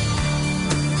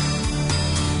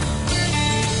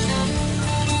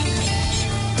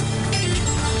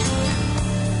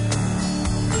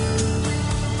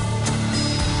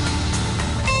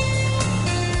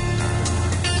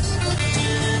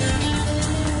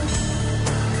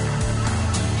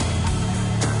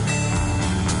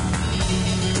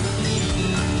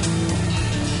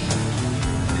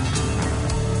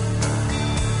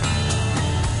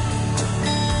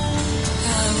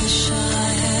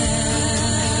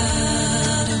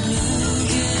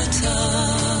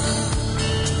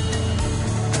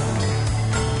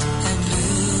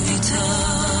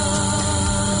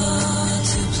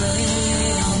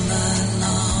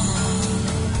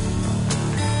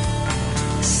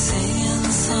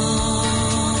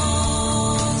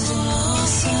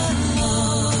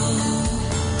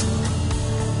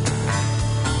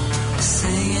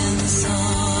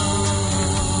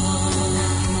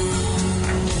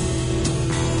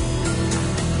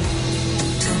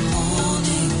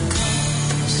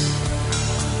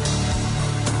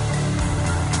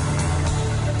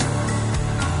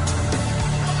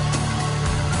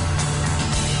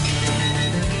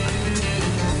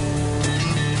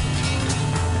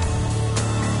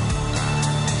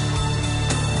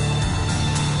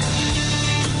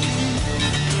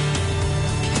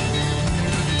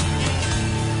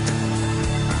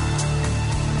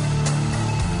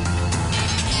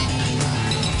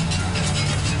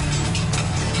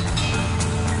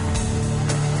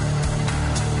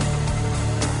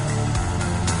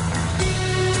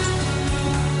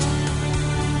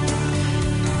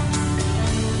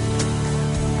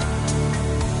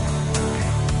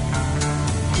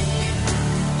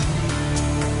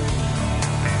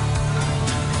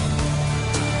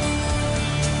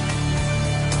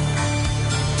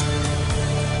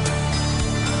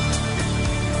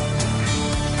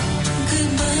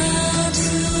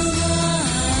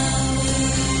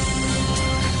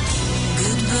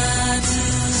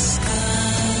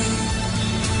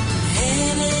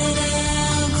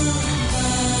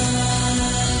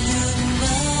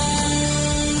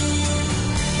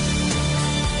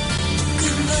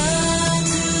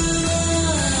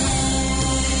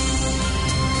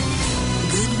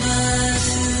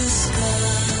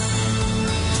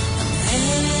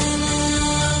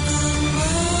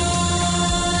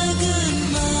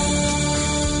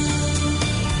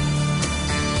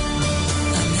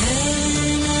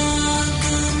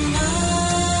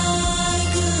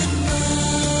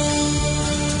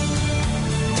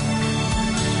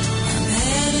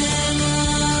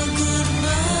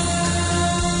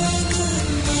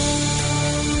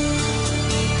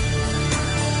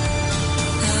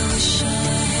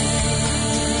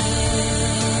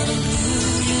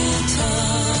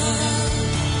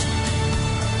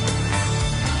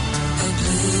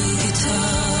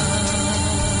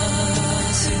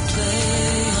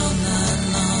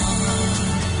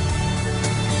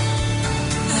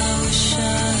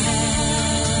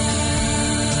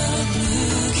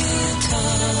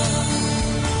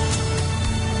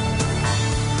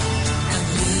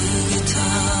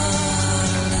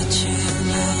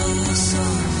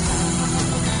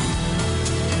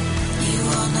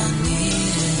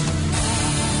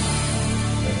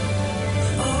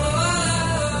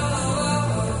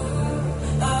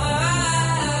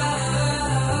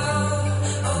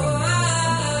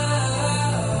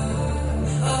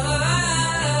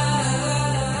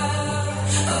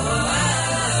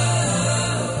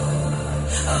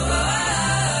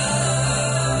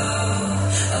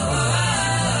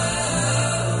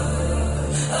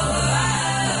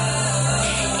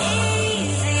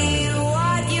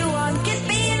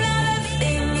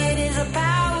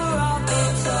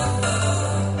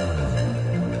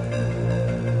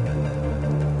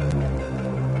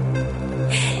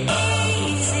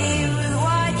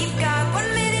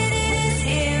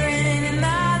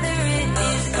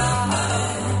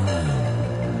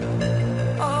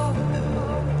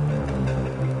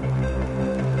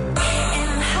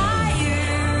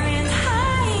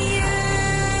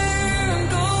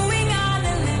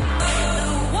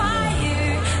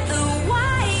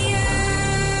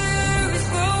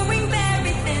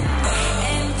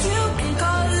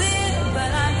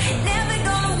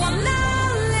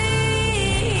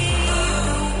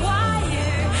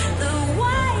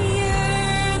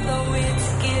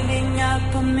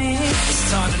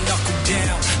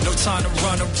 time to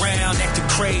run around, acting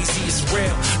crazy, it's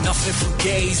real. Nothing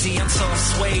fugazi until I'm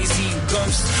Swayze and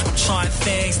Ghost. I'm trying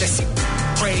things that seem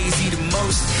crazy the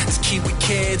most. As Kiwi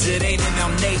kids, it ain't in our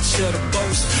nature to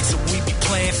boast. So we be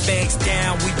playing things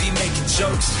down, we be making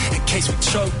jokes. In case we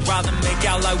choke, rather make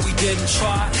out like we didn't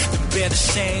try than bear the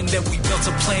shame that we built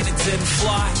a plane that didn't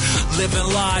fly. Living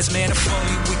lies, man, if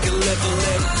only we could live a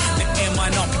little. The end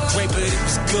might not be great, but it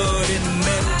was good in the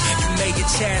middle. You may get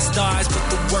chastised, but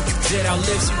the work you did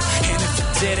outlives you. And if you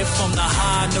did it from the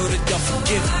high, I know that they'll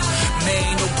forgive you. May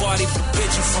ain't nobody forbid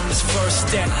you from this first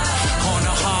step. On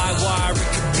a high wire, it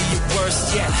could be your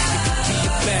worst yet. It could be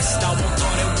your best. I won't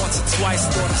done it once or twice,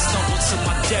 thought I stumbled to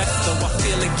my death. Though I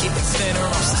feel it getting thinner,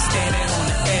 I'm still standing on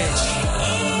the edge.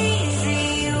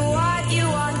 Easy, what you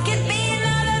want, give me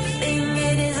another thing.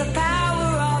 It is a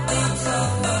power of its own.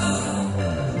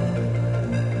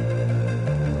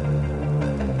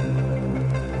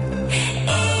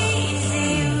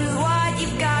 Easy, what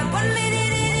you've got. 1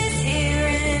 minute it is here,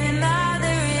 and in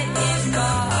another it is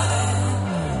gone.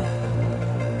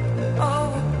 Oh.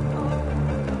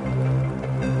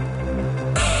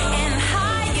 And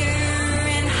higher,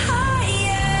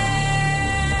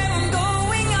 I'm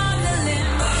going on the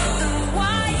limb. The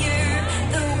wire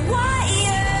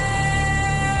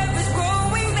is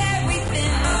growing very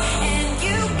thin. And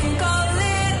you can call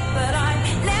it, but I'm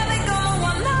never gonna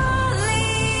wanna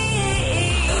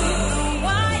leave.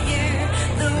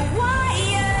 The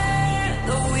wire,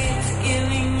 though it's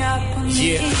giving up on me.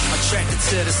 Yeah, attracted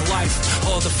to this life,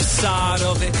 all the facade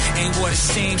of it ain't what it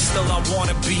seems. Still, I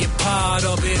wanna be a part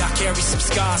of it. I carry some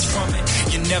scars from it.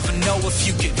 You never know if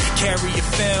you can carry a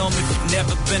film if you've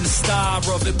never been a star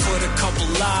of it. Put a couple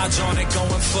lodge on it,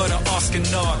 going for the Oscar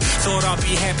nod. Thought I'd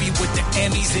be happy with the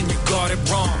Emmys, and you got it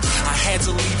wrong. I had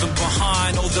to leave them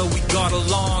behind, although we got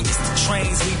along. It's the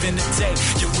trains leaving today.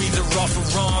 You're either off or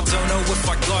wrong. Don't know if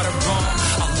I got it wrong.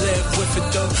 I live with it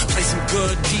though, play some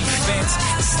good defense,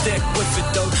 and stick with it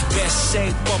though. Best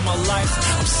shape of my life,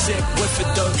 I'm sick with it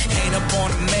though. Ain't up on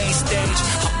the main stage,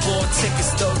 I bought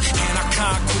tickets though, and I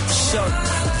can't quit the show.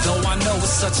 Though I know it's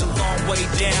such a long way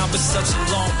down, but such a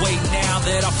long way now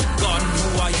that I've forgotten who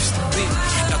I used to be.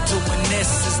 Now doing this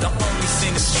is the only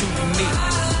thing that's true to me.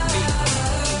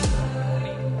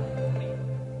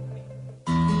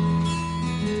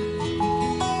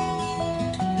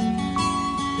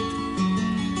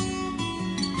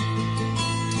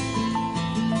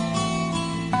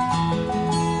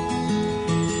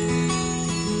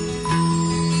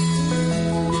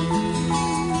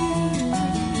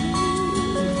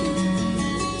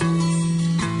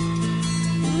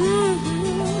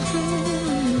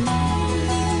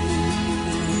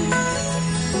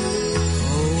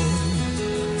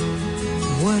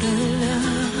 What a love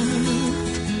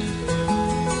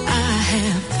I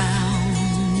have found.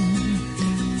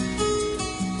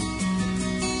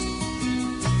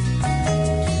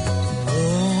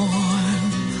 Warm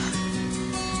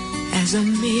as a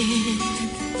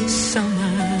midsummer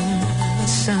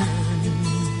sun,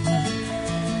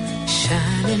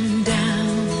 shining down.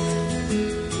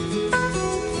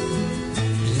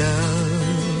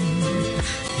 Love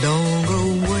long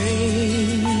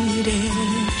awaited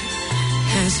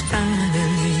has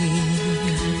finally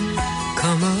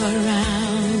come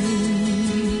around.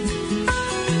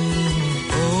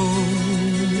 Oh,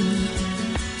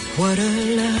 what a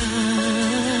love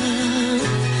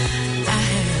I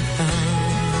have found.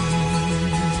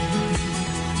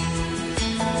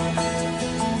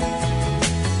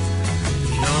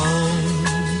 Long,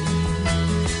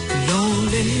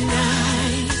 lonely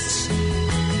nights,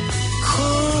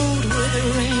 cold with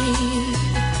rain.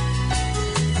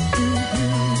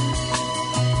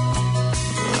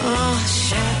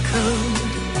 Shackled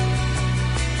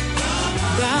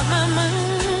by my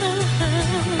mind,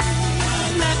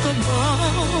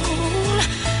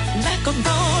 like a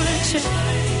ball and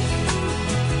chain.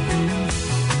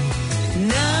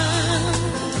 Now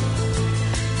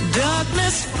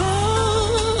darkness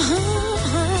falls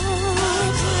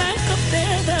like a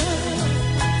feather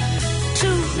to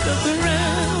the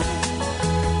ground.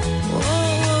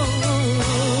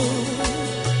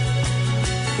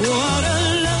 What a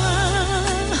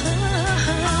love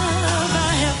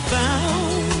I have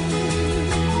found.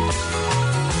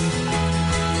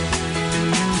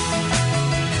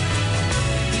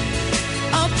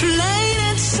 A plain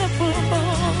and simple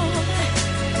boy,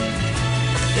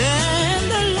 and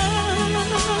the love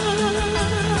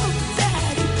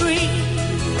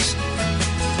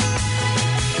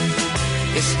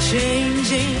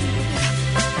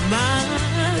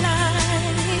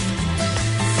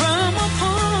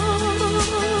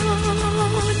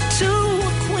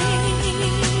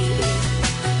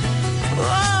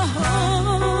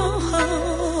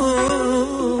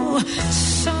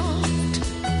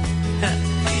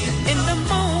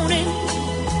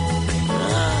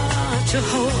to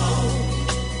hold.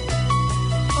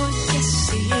 Oh, yes,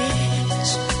 he is.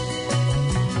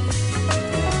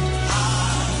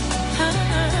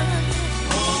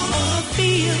 I'm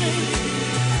feeling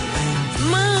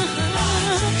my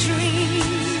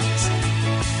dreams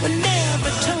were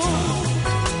never told.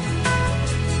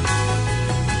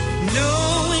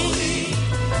 Knowing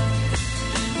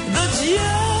that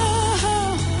you're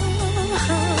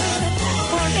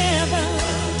forever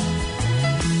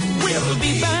will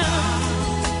be bound.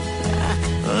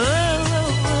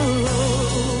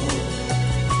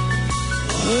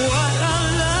 What a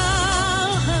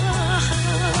love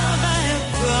I have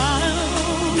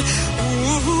found.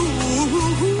 Ooh,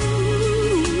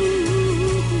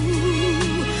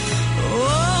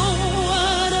 oh,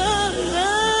 what a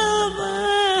love I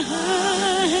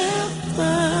have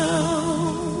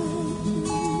found.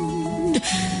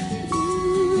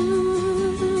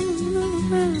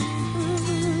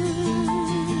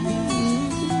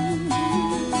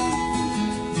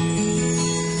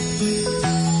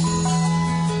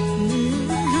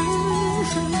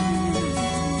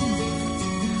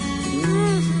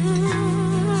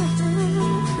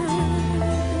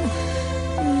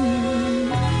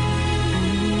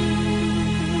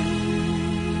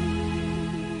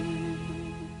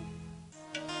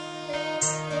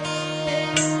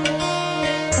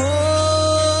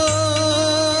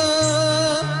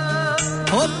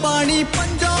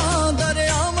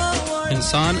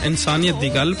 इंसान इंसानियत दी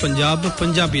गल पंजाब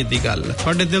पंजाबीयत दी गल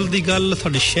ਤੁਹਾਡੇ ਦਿਲ ਦੀ ਗੱਲ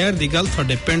ਤੁਹਾਡੇ ਸ਼ਹਿਰ ਦੀ ਗੱਲ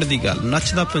ਤੁਹਾਡੇ ਪਿੰਡ ਦੀ ਗੱਲ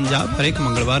ਨੱਚਦਾ ਪੰਜਾਬ ਹਰ ਇੱਕ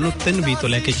ਮੰਗਲਵਾਰ ਨੂੰ 3:20 ਤੋਂ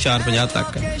ਲੈ ਕੇ 4:50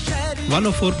 ਤੱਕ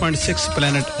 104.6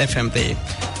 ਪਲੈਨਟ FM ਤੇ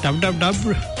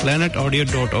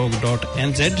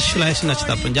www.planetaudio.org.nz /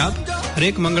 ਨੱਚਦਾ ਪੰਜਾਬ ਹਰ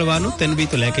ਇੱਕ ਮੰਗਲਵਾਰ ਨੂੰ 3:20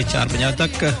 ਤੋਂ ਲੈ ਕੇ 4:50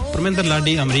 ਤੱਕ ਪਰਮਿੰਦਰ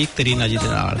ਲਾਡੀ ਅਮਰੀਕ ਤੇਰੀਨਾ ਜੀ ਦੇ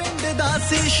ਨਾਲ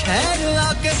ਸ਼ਹਿਰ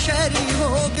ਆ ਕੇ ਸ਼ਹਿਰੀ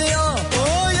ਹੋ ਗਿਆ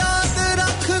ਉਹ ਯਾਦ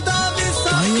ਰੱਖਦਾ ਵੀ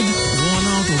tired, worn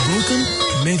out or broken?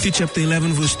 Matthew chapter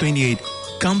 11 verse 28.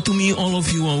 Come to me, all of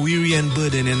you are weary and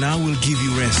burdened, and I will give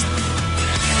you rest.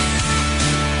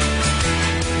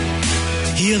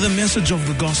 Hear the message of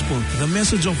the gospel, the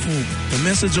message of hope, the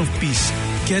message of peace.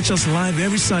 Catch us live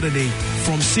every Saturday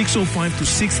from 6:05 to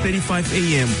 6:35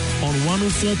 a.m. on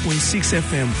 104.6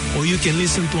 FM, or you can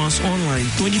listen to us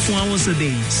online 24 hours a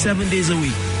day, 7 days a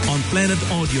week on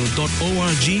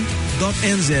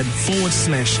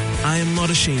planetaudio.org.nz / I am not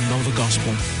ashamed of the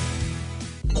gospel.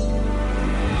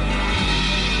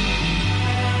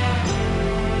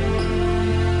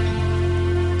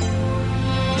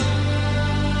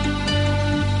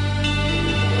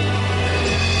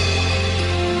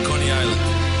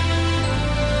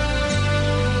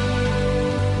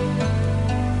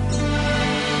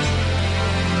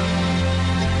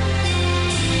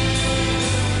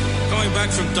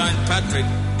 From Downpatrick,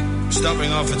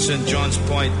 stopping off at St. John's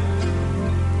Point.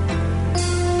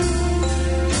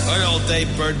 Out all day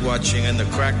bird watching and the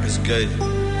crack is good.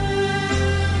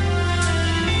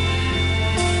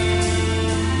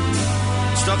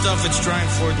 Stopped off at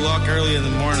Strangford Lock early in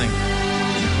the morning.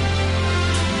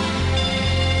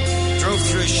 Drove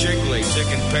through Shigley,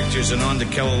 taking pictures and on to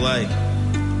Killalay.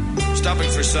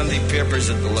 Stopping for Sunday papers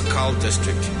at the Lacal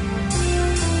district.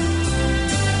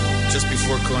 Just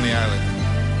before Coney Island.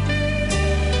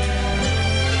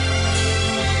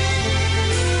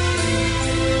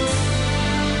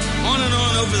 On and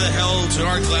on over the hill to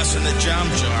Ardglass and the Jam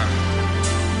Jar.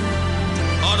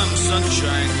 Autumn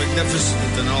sunshine,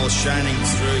 magnificent and all shining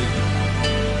through.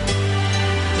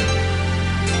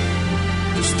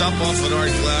 Stop off at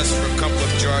Ardglass for a couple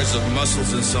of jars of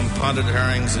mussels and some potted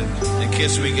herrings in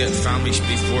case we get famished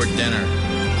before dinner.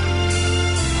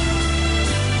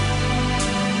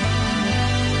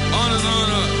 On and on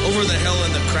over the hill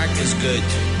and the crack is good.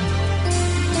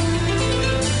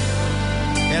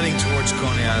 Heading towards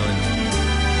Coney Island.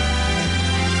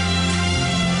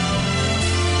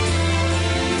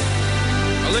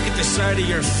 I look at the side of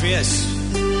your face.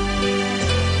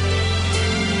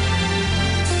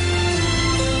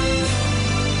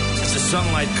 As the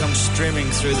sunlight comes streaming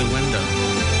through the window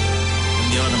in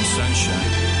the autumn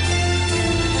sunshine.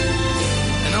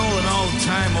 And all in all the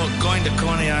time going to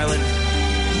Coney Island,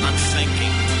 I'm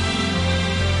thinking,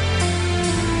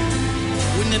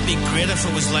 wouldn't it be great if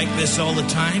it was like this all the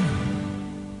time?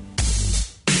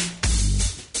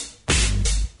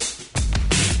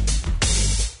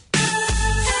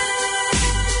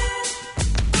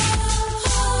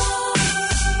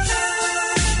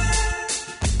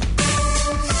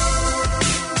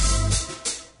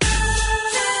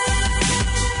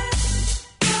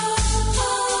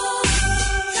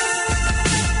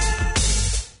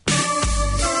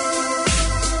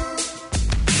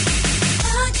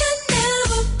 I can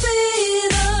never be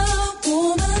the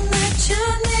woman that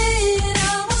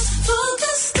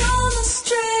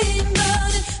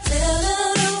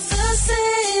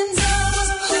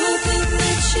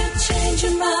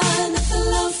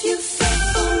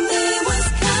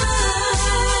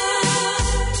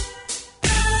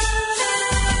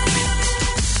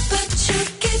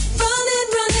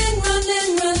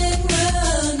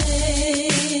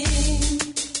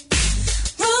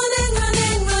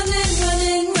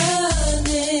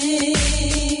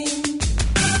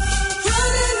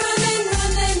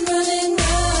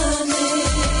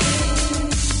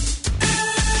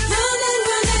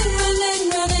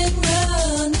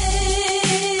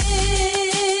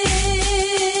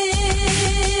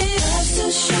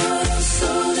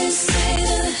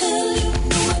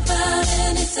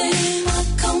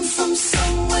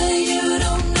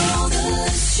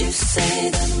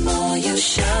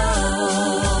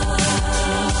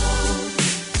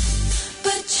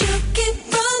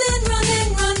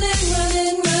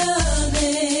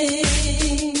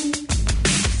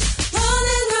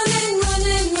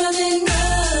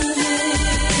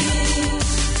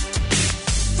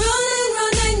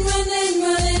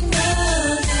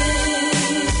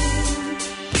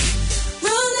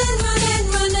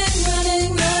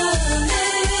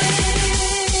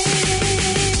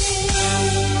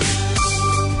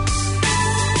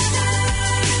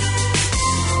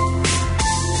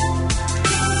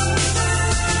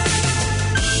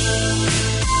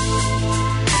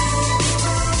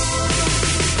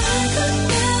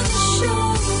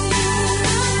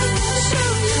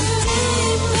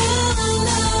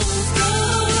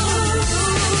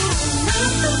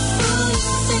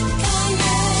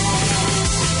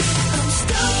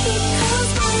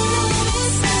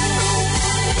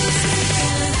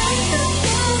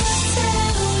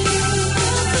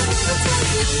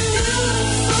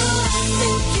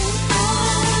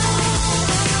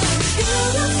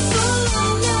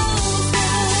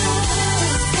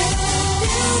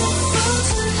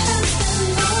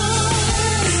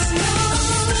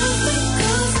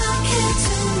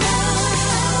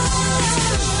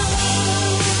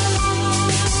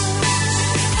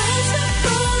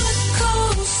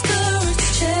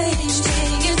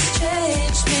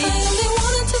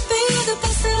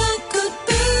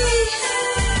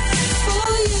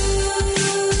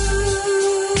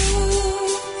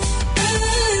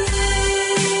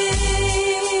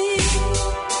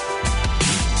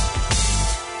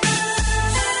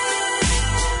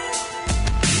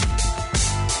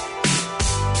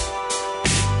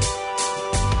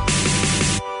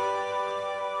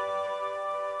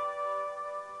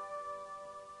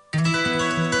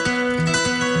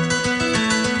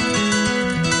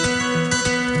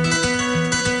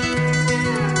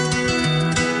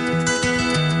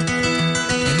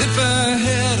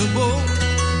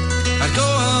I'd go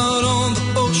out on the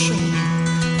ocean,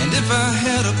 and if I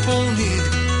had a pony,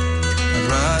 I'd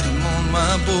ride him on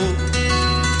my boat,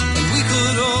 and we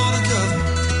could all together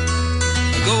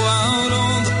go out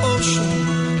on the ocean,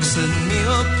 set me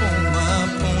up on my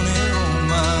pony, on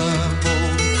my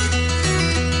boat.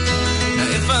 Now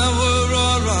if I were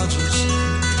Roy Rogers,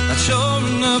 I'd sure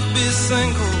enough be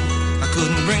single. I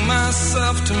couldn't bring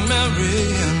myself to marry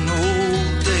an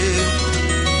old dame.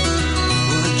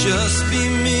 Will it just be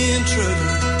me and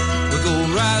Trevor? We'll go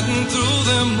riding through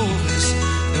them movies,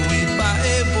 then we'd buy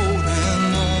a boat and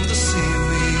on the sea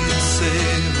we'd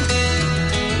sail.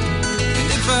 And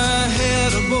if I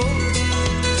had a boat,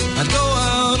 I'd go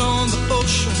out on the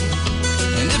ocean,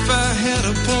 and if I had a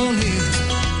pony,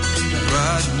 I'd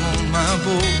ride him on my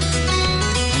boat,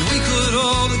 and we could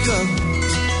all together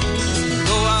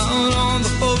go out on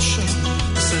the ocean,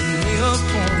 set me up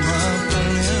on my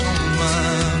pony, on my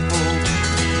boat.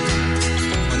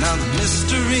 Well, now the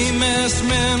mystery masked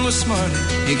man was smart.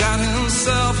 He got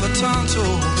himself a Tonto,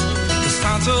 'cause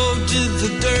Tonto did the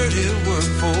dirty work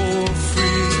for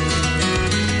free.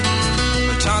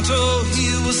 But Tonto, he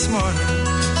was smarter,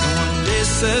 and one day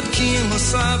said, Keen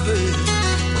Wasabi,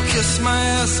 well, kiss my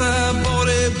ass, I bought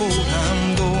a boat, I'm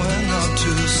going out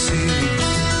to sea.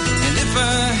 And if I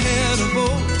had a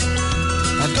boat,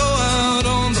 I'd go out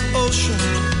on the ocean,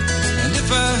 and if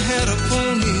I had a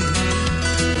pony,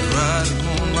 I'd ride him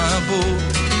on my boat,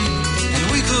 and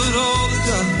we could all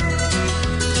together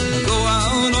go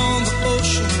out on the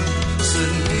ocean,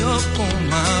 set me up on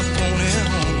my pony,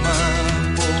 on my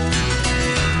boat.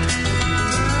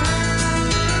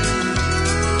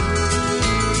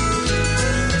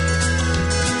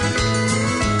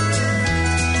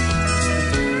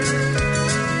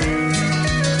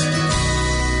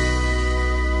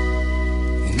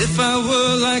 If I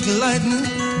were like lightning,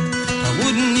 I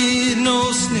wouldn't need no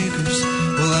sneakers.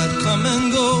 Well, I'd come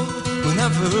and go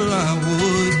whenever I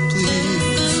would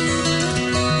please.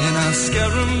 And I'd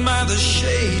scare 'em by the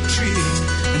shade tree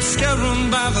and scare 'em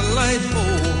by the light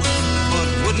pole, but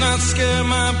would not scare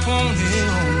my pony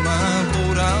on my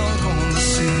boat out on the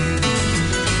sea.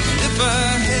 And if I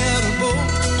had a boat,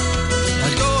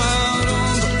 I'd go out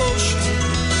on the ocean,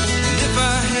 and if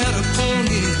I had a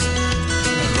pony,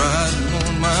 I'd ride him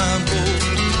on my boat,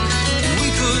 and we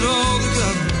could all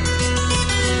together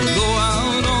go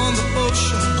out on the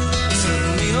ocean, set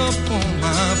me up on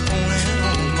my pony,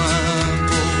 on my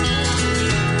boat,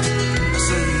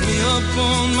 set me up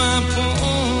on my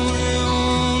pony,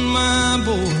 on my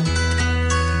boat.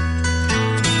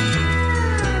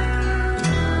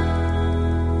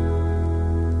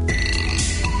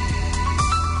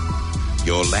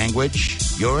 Your language,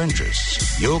 your interests,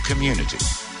 your community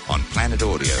on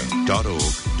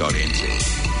planetaudio.org.nz.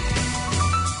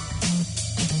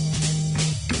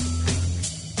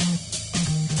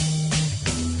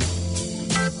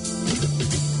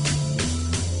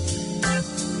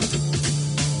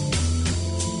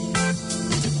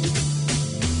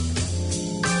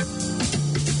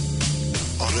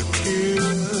 On a clear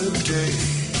day,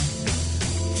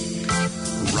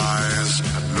 rise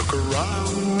and look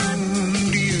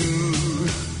around you,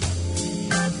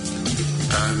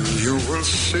 and you will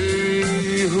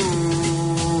see who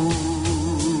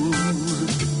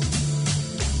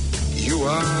you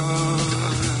are.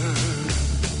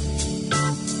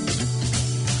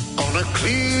 On a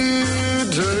clear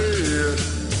day,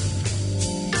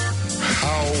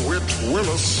 how it will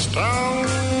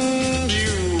astound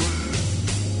you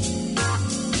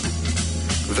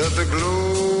that the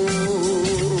glow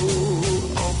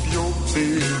of your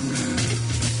being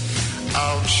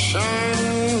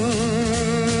outshines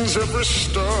every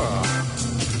star.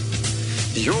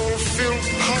 You'll feel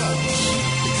pulse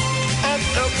on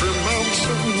every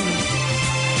mountain,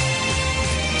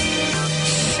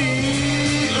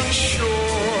 sea and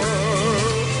shore,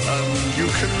 and you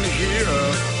can hear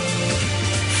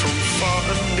from far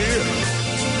and near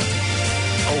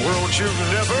a world you've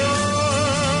never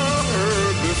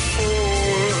heard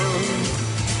before.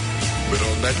 But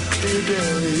on that clear day,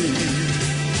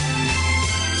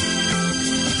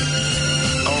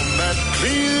 on that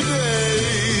clear day,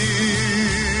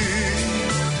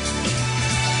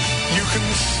 you can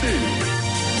see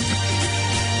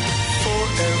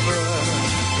forever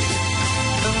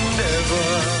and ever,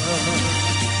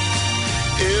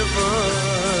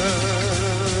 evermore.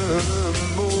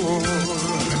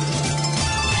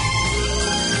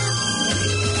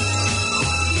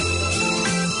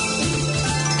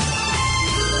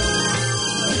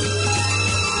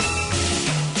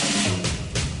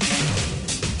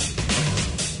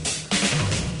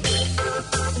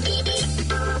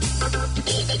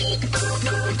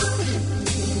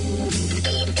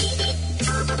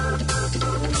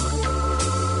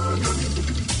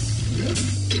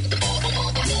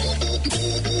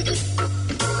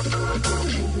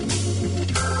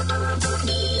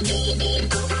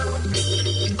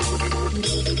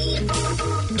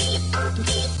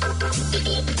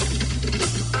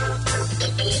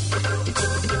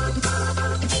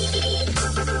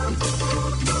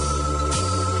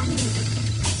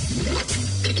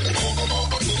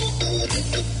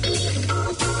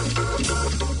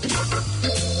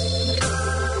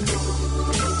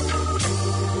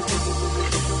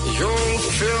 You'll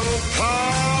feel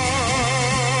part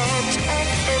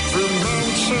of every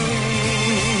mountain,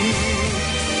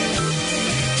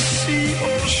 sea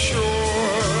or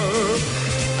shore,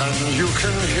 and you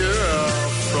can hear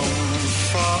from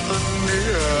far and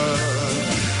near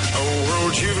a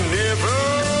world you've never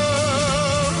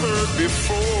heard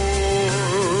before.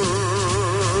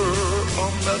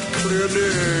 On that clear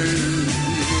day,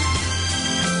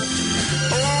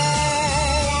 oh,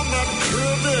 on that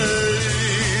clear day,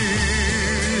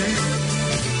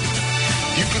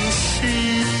 you can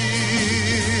see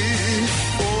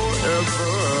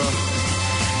forever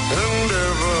and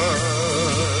ever,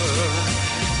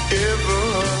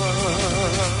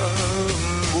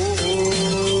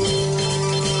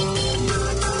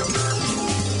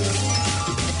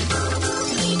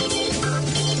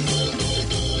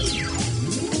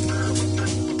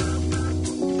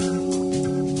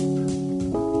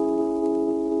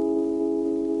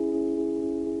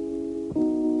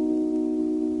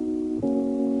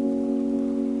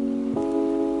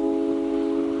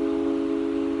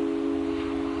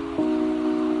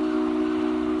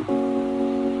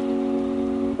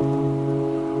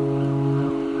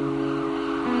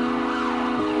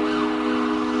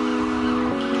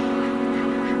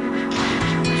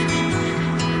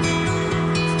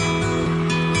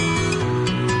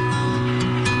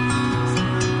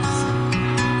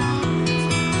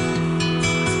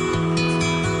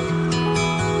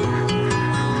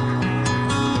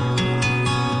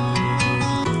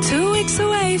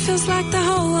 feels like the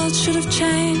whole world should have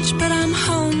changed, but I'm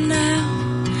home now,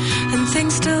 and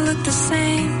things still look the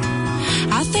same.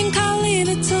 I think I'll leave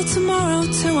it till tomorrow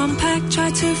to unpack, try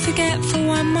to forget for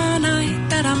one more night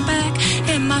that I'm back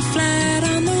in my flat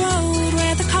on the road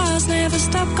where the cars never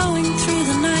stop going through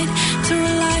the night, to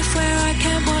a life where I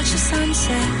can't watch the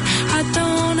sunset. I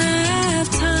don't have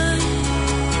time,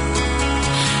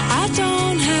 I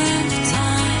don't have time.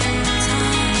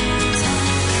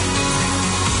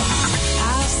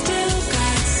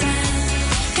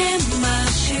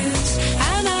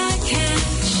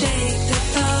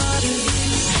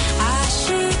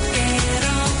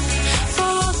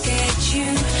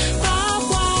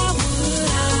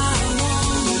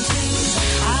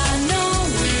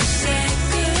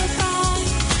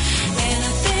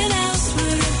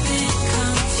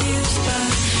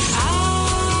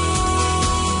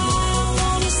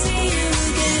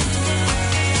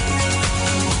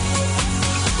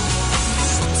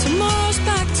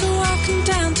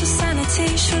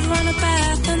 Should run a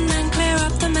bath and then clear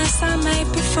up the mess I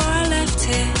made before I left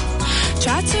here.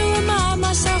 Tried to remind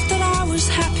myself that I was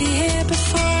happy here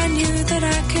before I knew that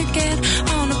I could get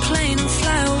on a plane and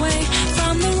fly away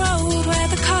from the road where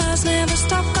the cars never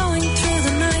stop going through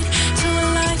the night, to a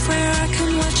life where I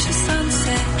can watch the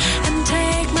sunset and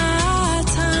take my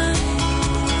time.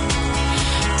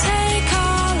 Take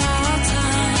all our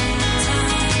time.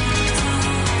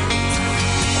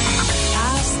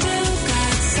 I've still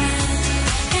got sand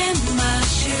in my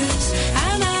shoes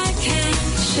and I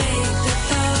can't shake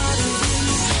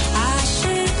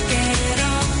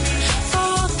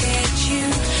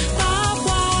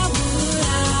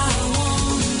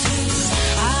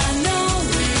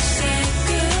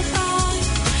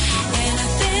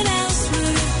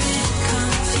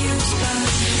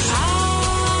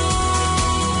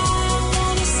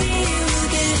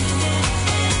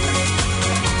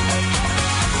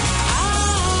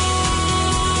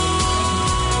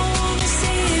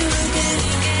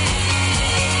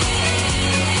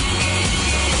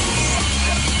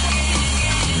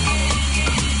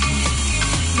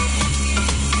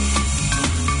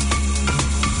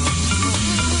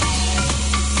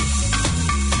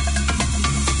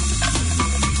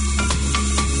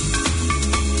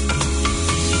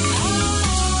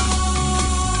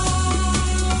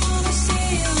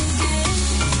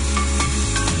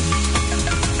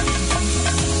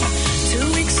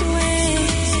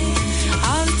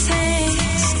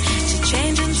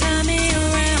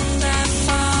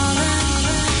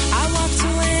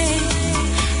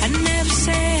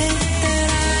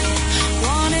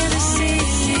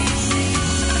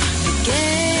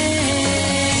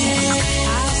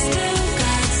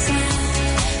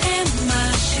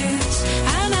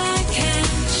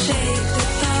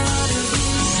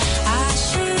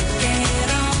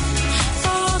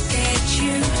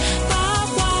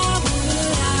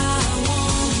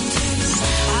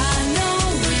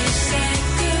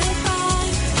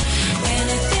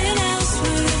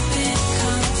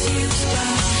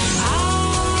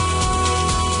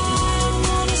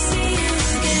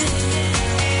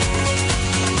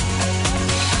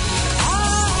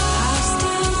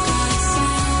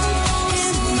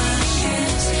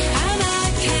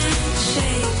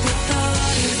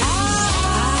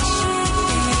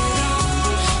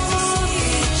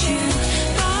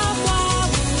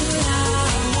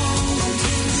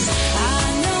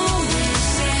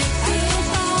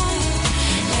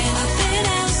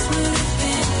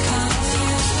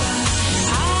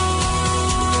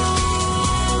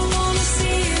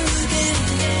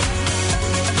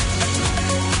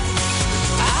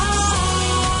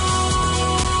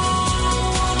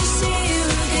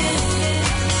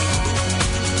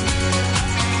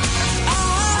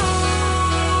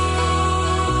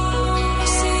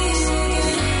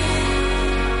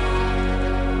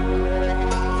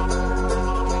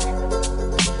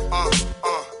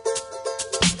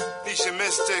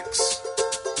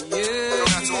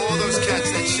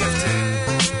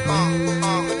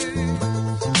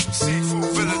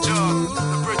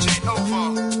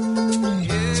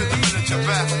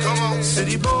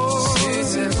City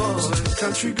boys,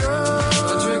 country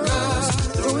girls,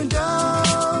 throwing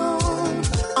down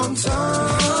on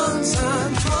time.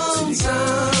 City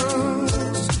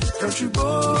girls, country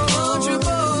boys,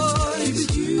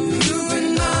 keep it you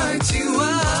and I,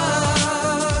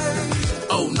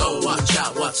 Oh no, watch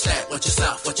out, watch that, watch your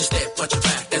south, watch your step, watch your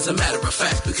back. As a matter of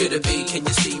fact, who could it be? Can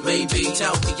you see? Maybe.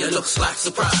 Tell me, it looks like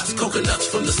surprise. Coconuts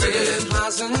from the city,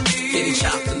 getting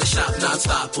chopped in the shop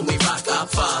non-stop when we rock our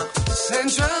far.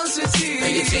 Central City.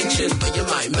 Pay attention, or you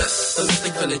might miss the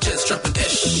mystic villages dropping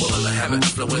ish. Well, I have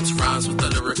influence, rhymes with the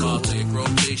lyrical take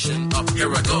rotation. Up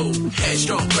here I go,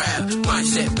 headstrong grab,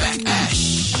 mindset back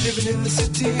ash. Living in the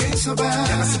city ain't so bad.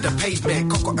 Then I see the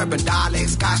pavement, cocoa urban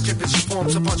dialects, sky stripping, she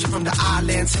forms a bunch from the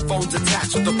islands. Phones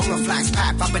attached with the bunga flags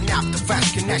packed, popping out the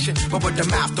fresh connection. But with the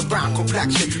mouth, the brown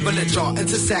complexion, village or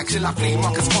intersection, like flea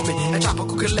markets coming, and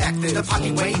tropical collected. The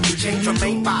poly way to change from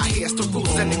main by here's the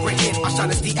rules and ingredients. My shine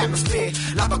is the atmosphere,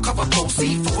 lava cover both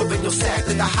seafood within your sack.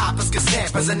 That the hibiscus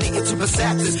set resonating to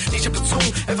perceptors. Need your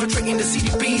platoon, infiltrating the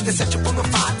CDB, the set your bunga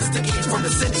fire, the sticky from the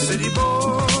city. City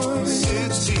boys,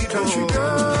 city country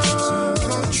girls,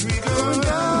 country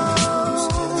girls,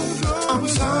 on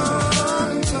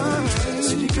time,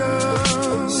 city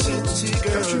girls,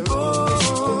 country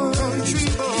boys,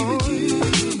 country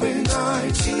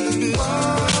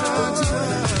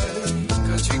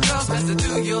Country girls best to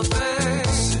do your thing.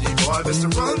 City boy best to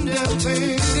run that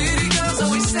thing. City girls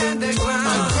always stand their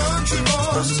ground. Country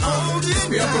boys hold it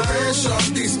Me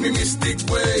operation, this me mystic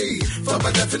way. For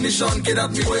by definition, get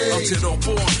out me way. Up to the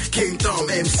born, King Thumb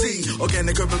MC.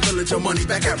 Organic urban village, money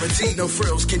back guarantee. No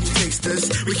frills, can you taste this?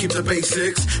 We keep the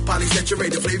basics.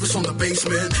 Polysaturated flavors from the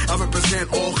basement. I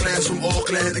represent all clans from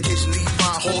Auckland. Occasionally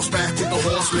ride horseback with the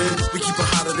horsemen. We keep it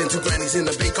hotter than two grannies in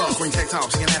the bake-off. Green tank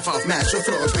tops, and half-off match. Your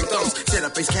floor, big thumbs. Set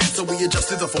up base camp, so we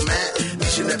adjusted the format.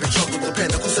 Nation epic trouble, the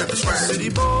pinnacle separate scrap. City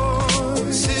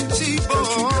boys, city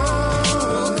boys,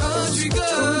 country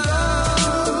girls,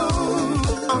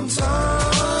 on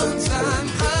time,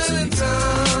 island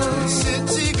time,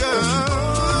 city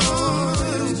girls,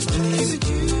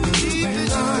 keep it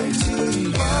light, city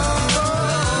boys,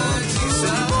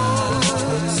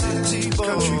 city boys,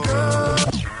 country girls.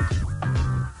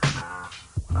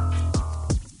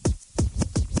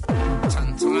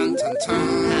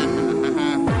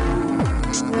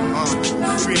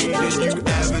 Created new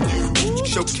avenue,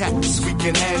 show cats we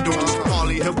can handle.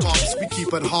 Poly hip hops, we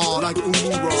keep it hard like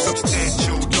Umuro.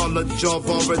 Substantial knowledge of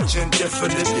origin,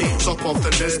 definitely top of the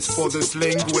list for this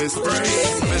linguist.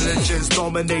 Villages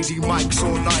dominating mics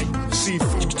all night.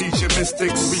 Seafood, DJ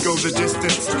mystics, we go the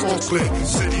distance. Auckland,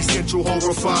 city central,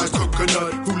 horrified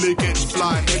coconut. Hooligan,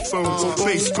 fly headphones on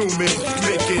bass booming,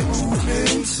 making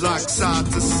movements like side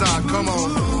to side. Come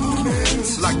on.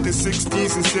 Like the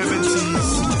 60s and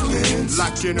 70s,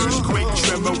 like an earthquake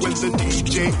tremor when the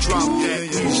DJ dropped that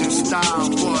Asian style.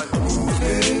 But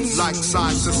like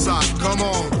side to side, come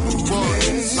on.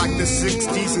 But like the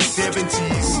 60s and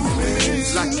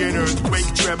 70s, like an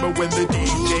earthquake tremor when the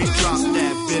DJ dropped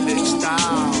that village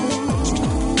style.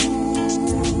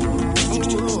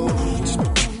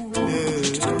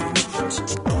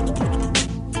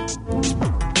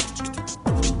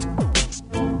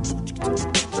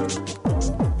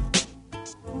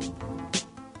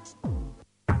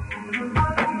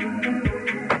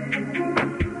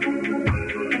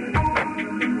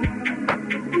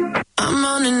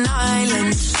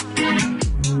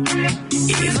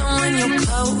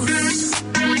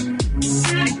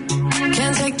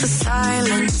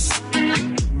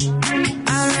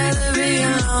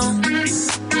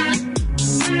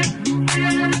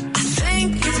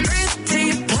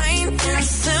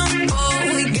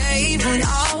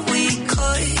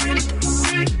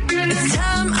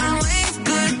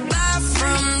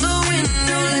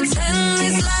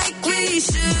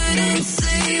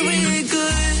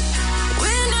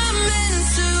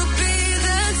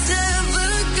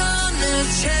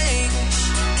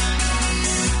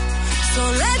 So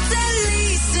let's at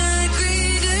least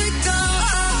agree to go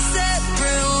our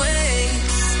separate ways.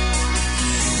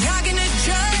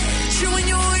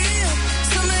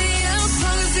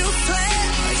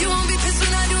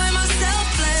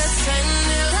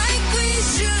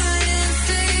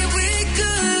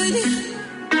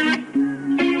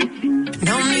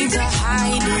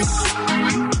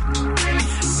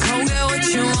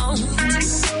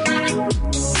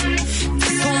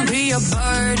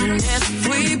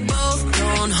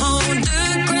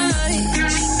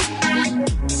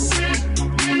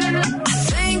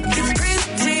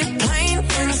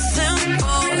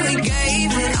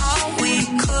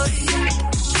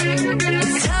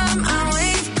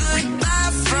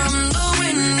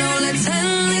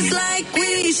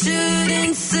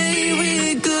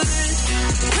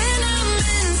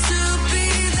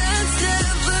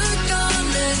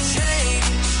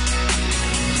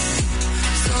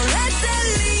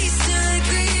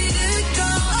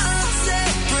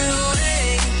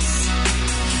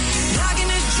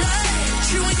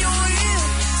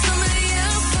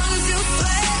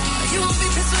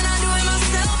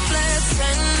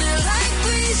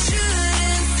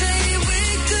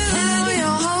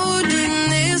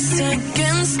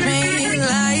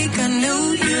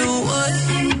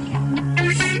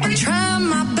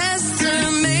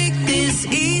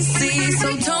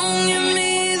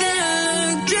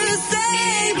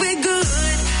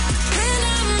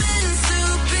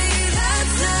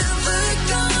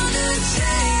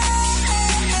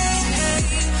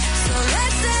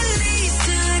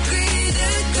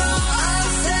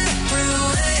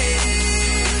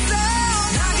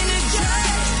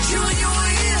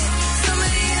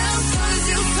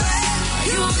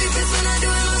 You won't be pissed when I do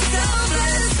it myself.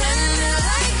 Let's end it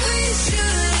like we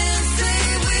should and say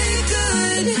we're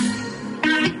good.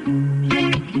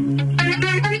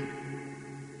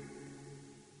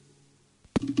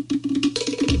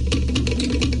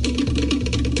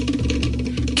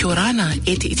 Kia orana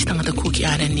e te iti tangata kuki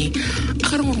arani.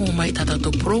 Akarongo mai tata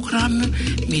to program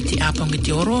me te apanga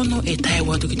te orono e tae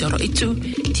watu ki te oro itu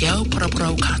te au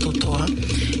paraparau kato toa.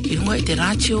 I runga i te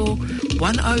ratio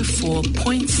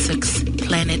 104.6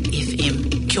 Planet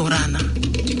FM. Kia orana.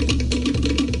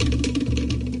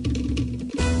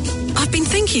 I've been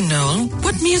thinking, Noel,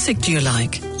 what music do you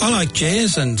like? I like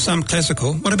jazz and some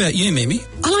classical. What about you, Mimi?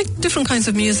 I like different kinds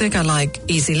of music. I like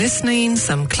easy listening,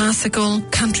 some classical,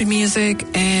 country music,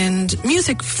 and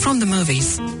music from the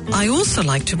movies. I also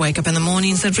like to wake up in the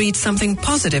mornings and read something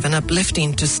positive and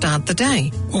uplifting to start the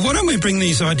day. Well, why don't we bring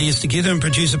these ideas together and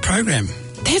produce a program?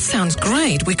 That sounds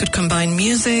great. We could combine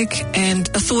music and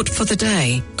a thought for the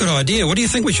day. Good idea. What do you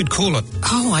think we should call it?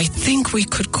 Oh, I think we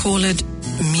could call it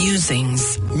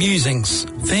Musings. Musings.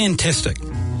 Fantastic.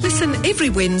 Listen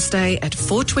every Wednesday at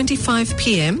 4:25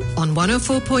 p.m. on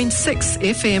 104.6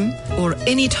 FM or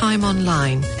anytime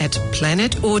online at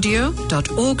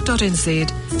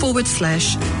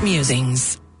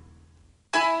planetaudio.org.nz/musings.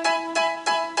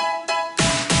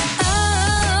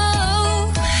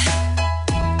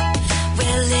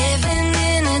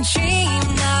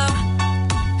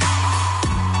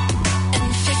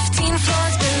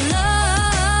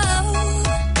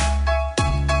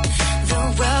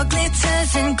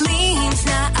 And gleams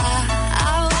now.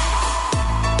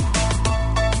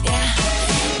 Yeah,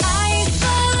 I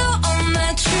follow all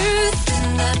my truth in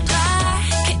the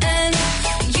dark, and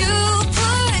you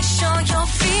push all your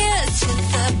fears to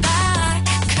the back.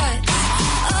 'Cause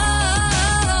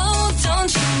oh,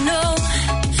 don't you know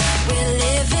we're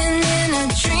living in a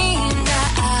dream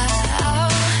now?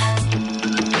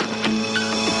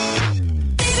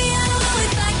 Baby, I don't know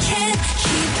if I can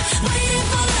keep waiting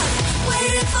for love,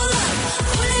 waiting for love.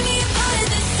 Pulling me apart at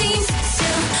the seams,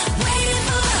 still waiting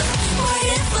for love,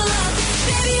 waiting for love.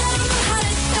 Baby, I don't know how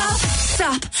to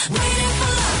stop waiting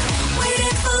for love,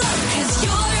 'cause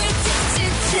you're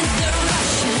addicted to the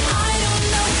rush, and I don't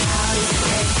know how to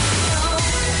say no.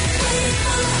 Waiting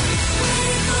for love,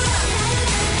 waiting for love.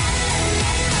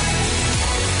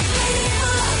 Waiting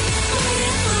for love,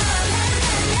 waiting for love.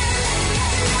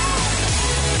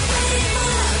 Waiting for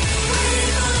love,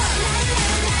 waiting for love.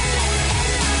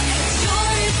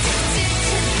 You're addicted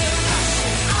to the rush,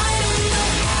 and I don't know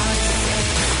how to say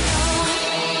no.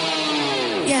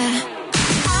 Yeah,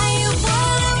 I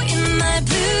wallow in my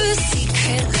blues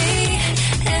secretly,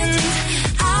 and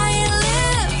I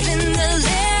live in the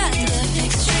land of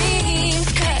extremes.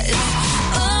 'Cause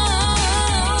oh,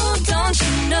 don't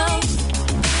you know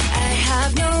I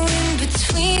have no in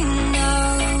between now.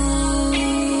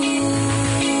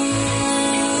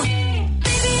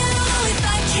 Baby, I don't know if I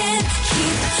can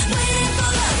keep waiting for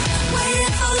love,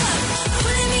 waiting for love.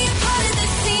 Pulling me apart at the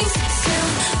seams, still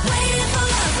waiting for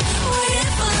love,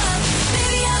 waiting for love.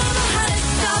 Baby, I don't know how to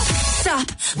stop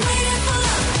waiting for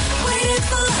love,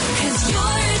 'cause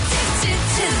you're addicted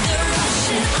to the rush,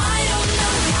 and I don't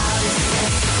know how to say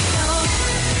no.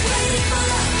 Waiting for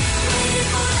love, waiting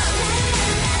for love.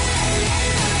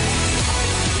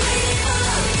 Waiting for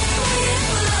love, waiting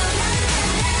for love.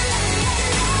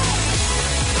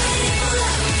 Waiting for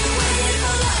love, waiting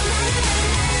for love.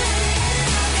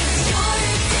 'Cause you're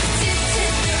addicted to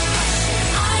the rush, and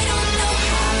I don't know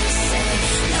how to say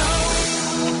no.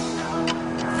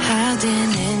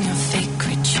 Hiding in your fake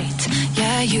retreat,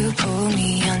 yeah, you pull me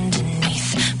underneath,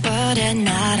 but at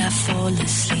night I fall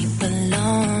asleep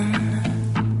alone.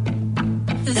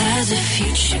 There's a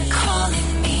future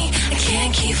calling me, I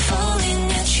can't keep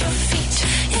falling at your feet.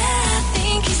 Yeah, I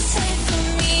think it's time for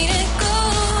me to go.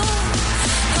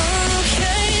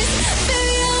 Okay,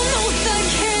 baby, I don't know if I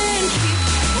can keep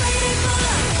waiting for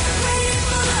love, waiting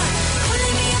for love.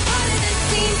 Pulling me apart at the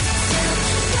seams, still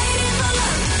waiting for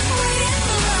love, waiting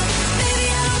for love. Baby,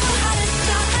 I don't know how to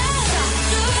stop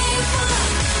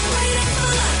waiting for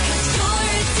love, 'cause you're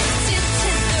addicted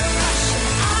to the rush, and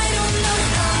I don't know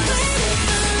how to say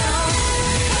no.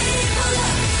 Waiting for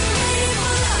love, waiting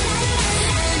for love.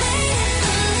 Waiting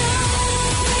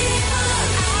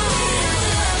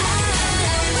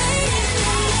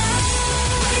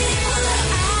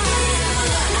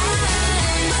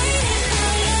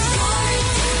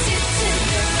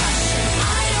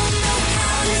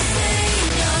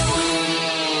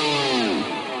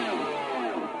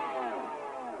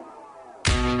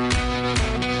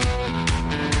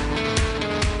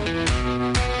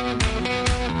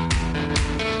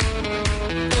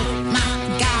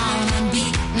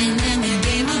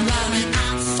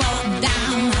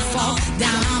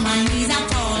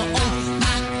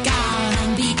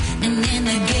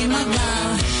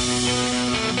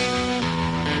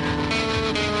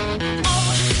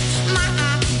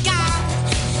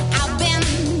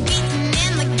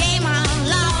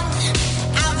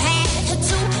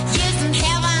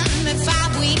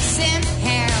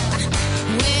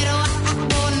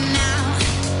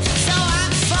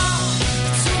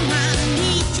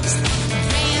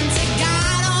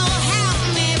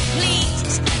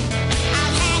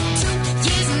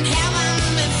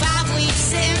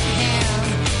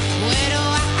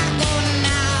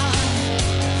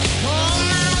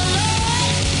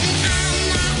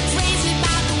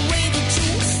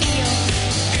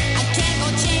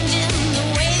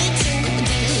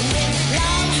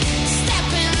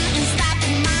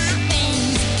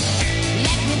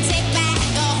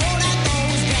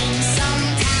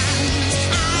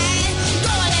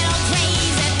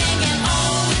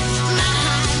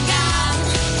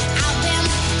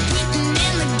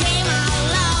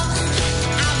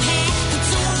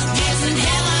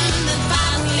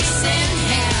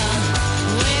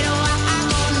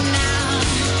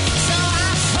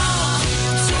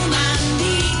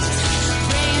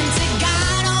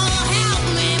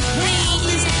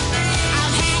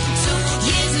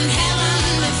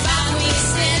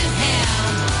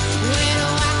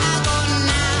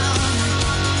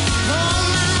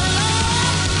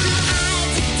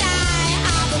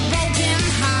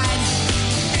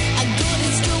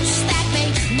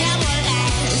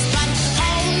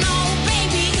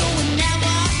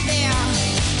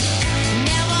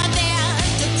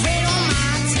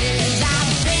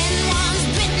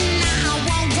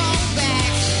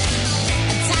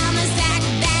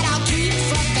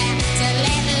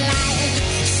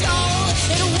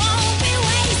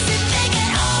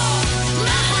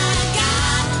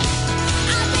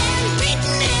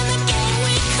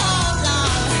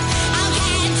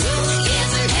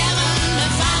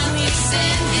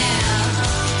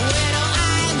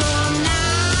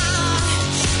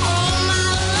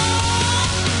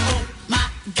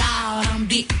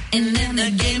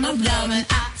of loving,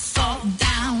 I fall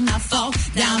down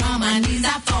on my knees,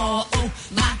 I fall. Oh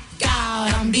my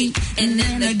God, I'm beat. And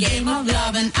in the game of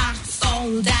loving, I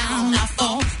fall down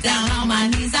on my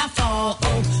knees, I fall.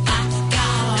 Oh my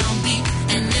God, I'm beat.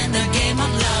 And in the game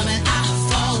of loving, I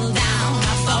fall down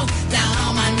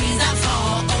on my knees, I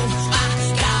fall. Oh my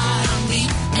God, I'm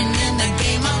beat. And in the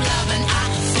game of loving, I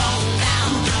fall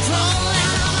down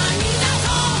on my knees, I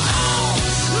fall. Oh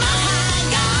my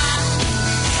God,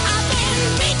 I've been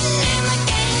beaten in the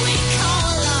game we call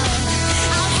love.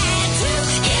 I've had 2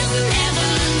 years in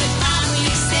heaven and 5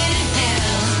 weeks in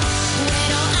hell. Where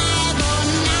do I go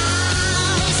now?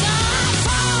 So I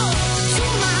fall to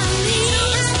my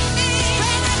knees,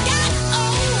 pray to God,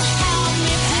 oh help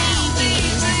me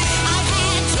please. I've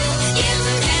had 2 years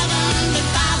in heaven and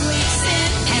 5 weeks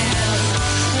in hell.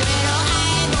 Where do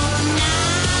I go now?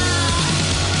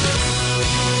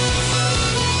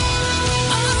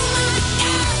 Oh my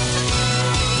God,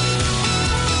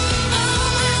 oh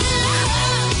my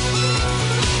love,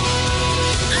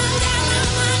 I'm down on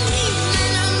my knees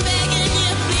and I'm begging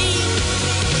you please.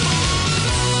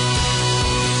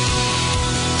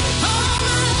 Oh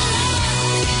my love,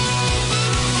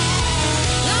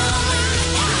 oh my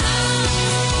God,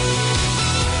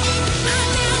 I'm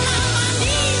down on my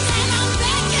knees and I'm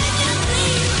begging you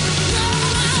please. Oh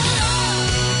my love.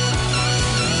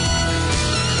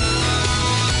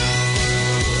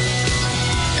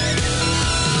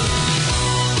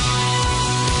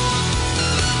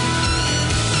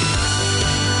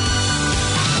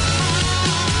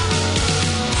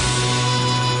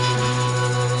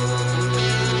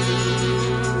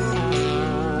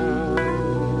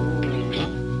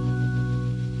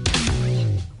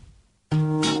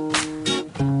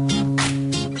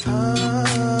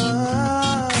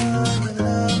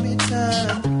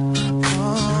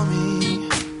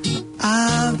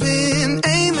 I've been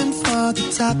aiming for the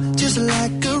top, just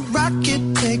like a rocket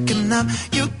taking off.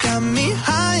 You got me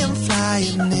high, I'm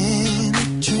flying in a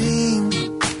dream.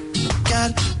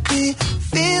 Got me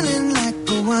feeling like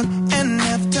a one, and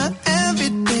after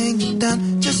everything you've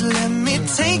done, just let me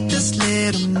take this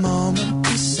little moment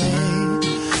to say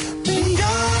that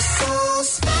you're so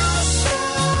special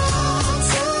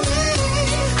to me.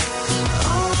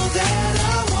 All that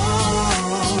I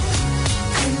want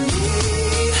and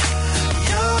need.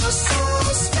 You're so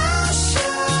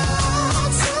special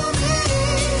to me,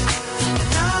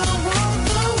 and I want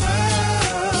the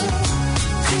world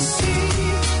to see.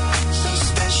 So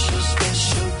special,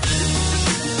 special.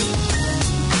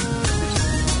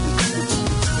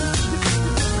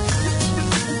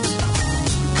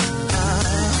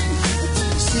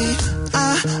 See, I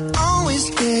always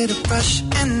get a rush,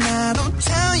 and I don't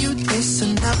tell you this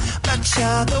enough, but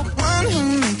you're the one who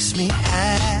makes me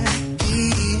happy.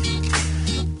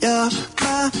 You're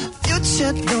my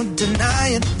future, don't deny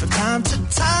it. From time to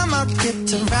time I'll get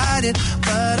to ride it,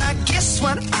 but I guess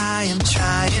what I am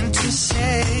trying to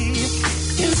say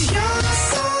is you're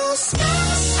so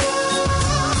special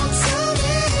to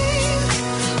me.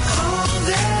 All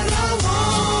that I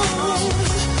want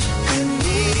and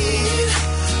need.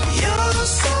 You're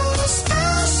so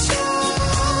special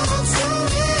to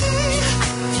me,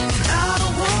 and I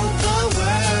want the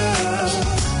world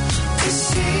to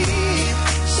see.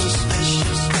 So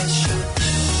special, special.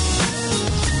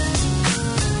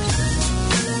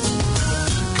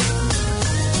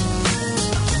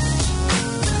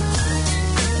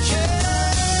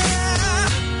 Yeah,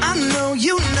 I know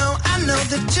you know, I know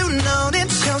that you know that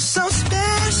you're so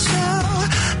special.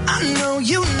 I know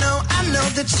you know, I know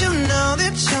that you know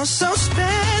that you're so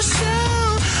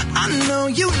special. I know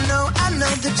you know, I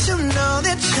know that you know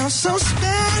that you're so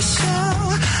special.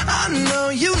 I know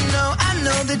you know, I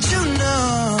know that you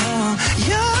know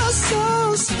you're so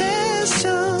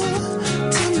special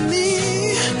to me.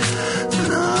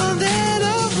 And all that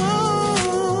I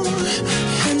want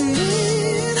and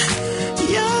need.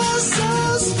 You're so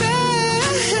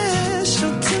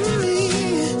special to me,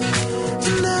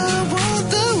 and I want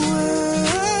the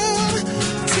world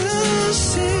to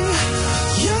see.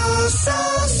 You're so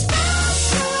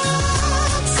special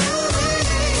to me.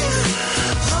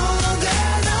 All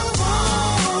that I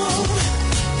want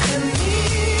and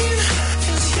need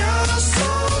is you're so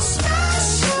special.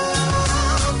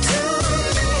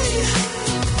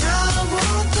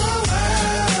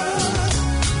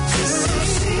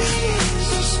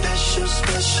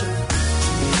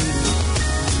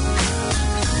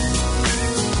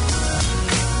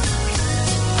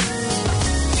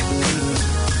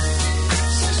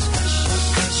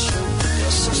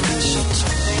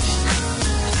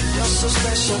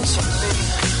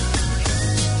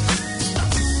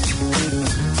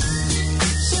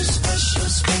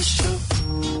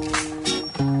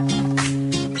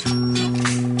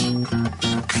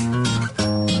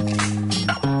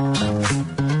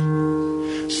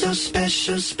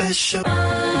 special.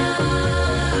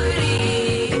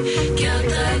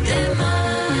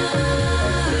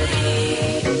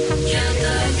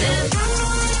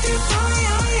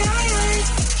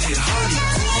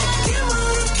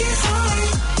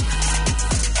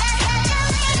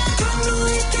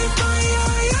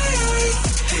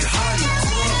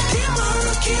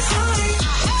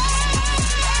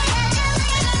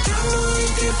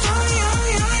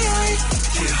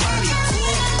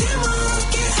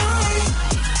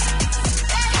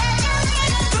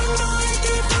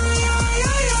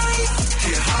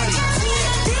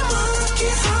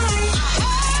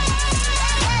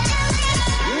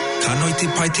 Te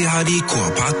pai te hari koa,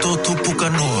 pātō tō puka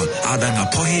noa, āranga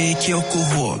pohe e ki oku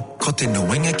hoa, ko te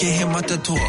nuinga ke he matatoa.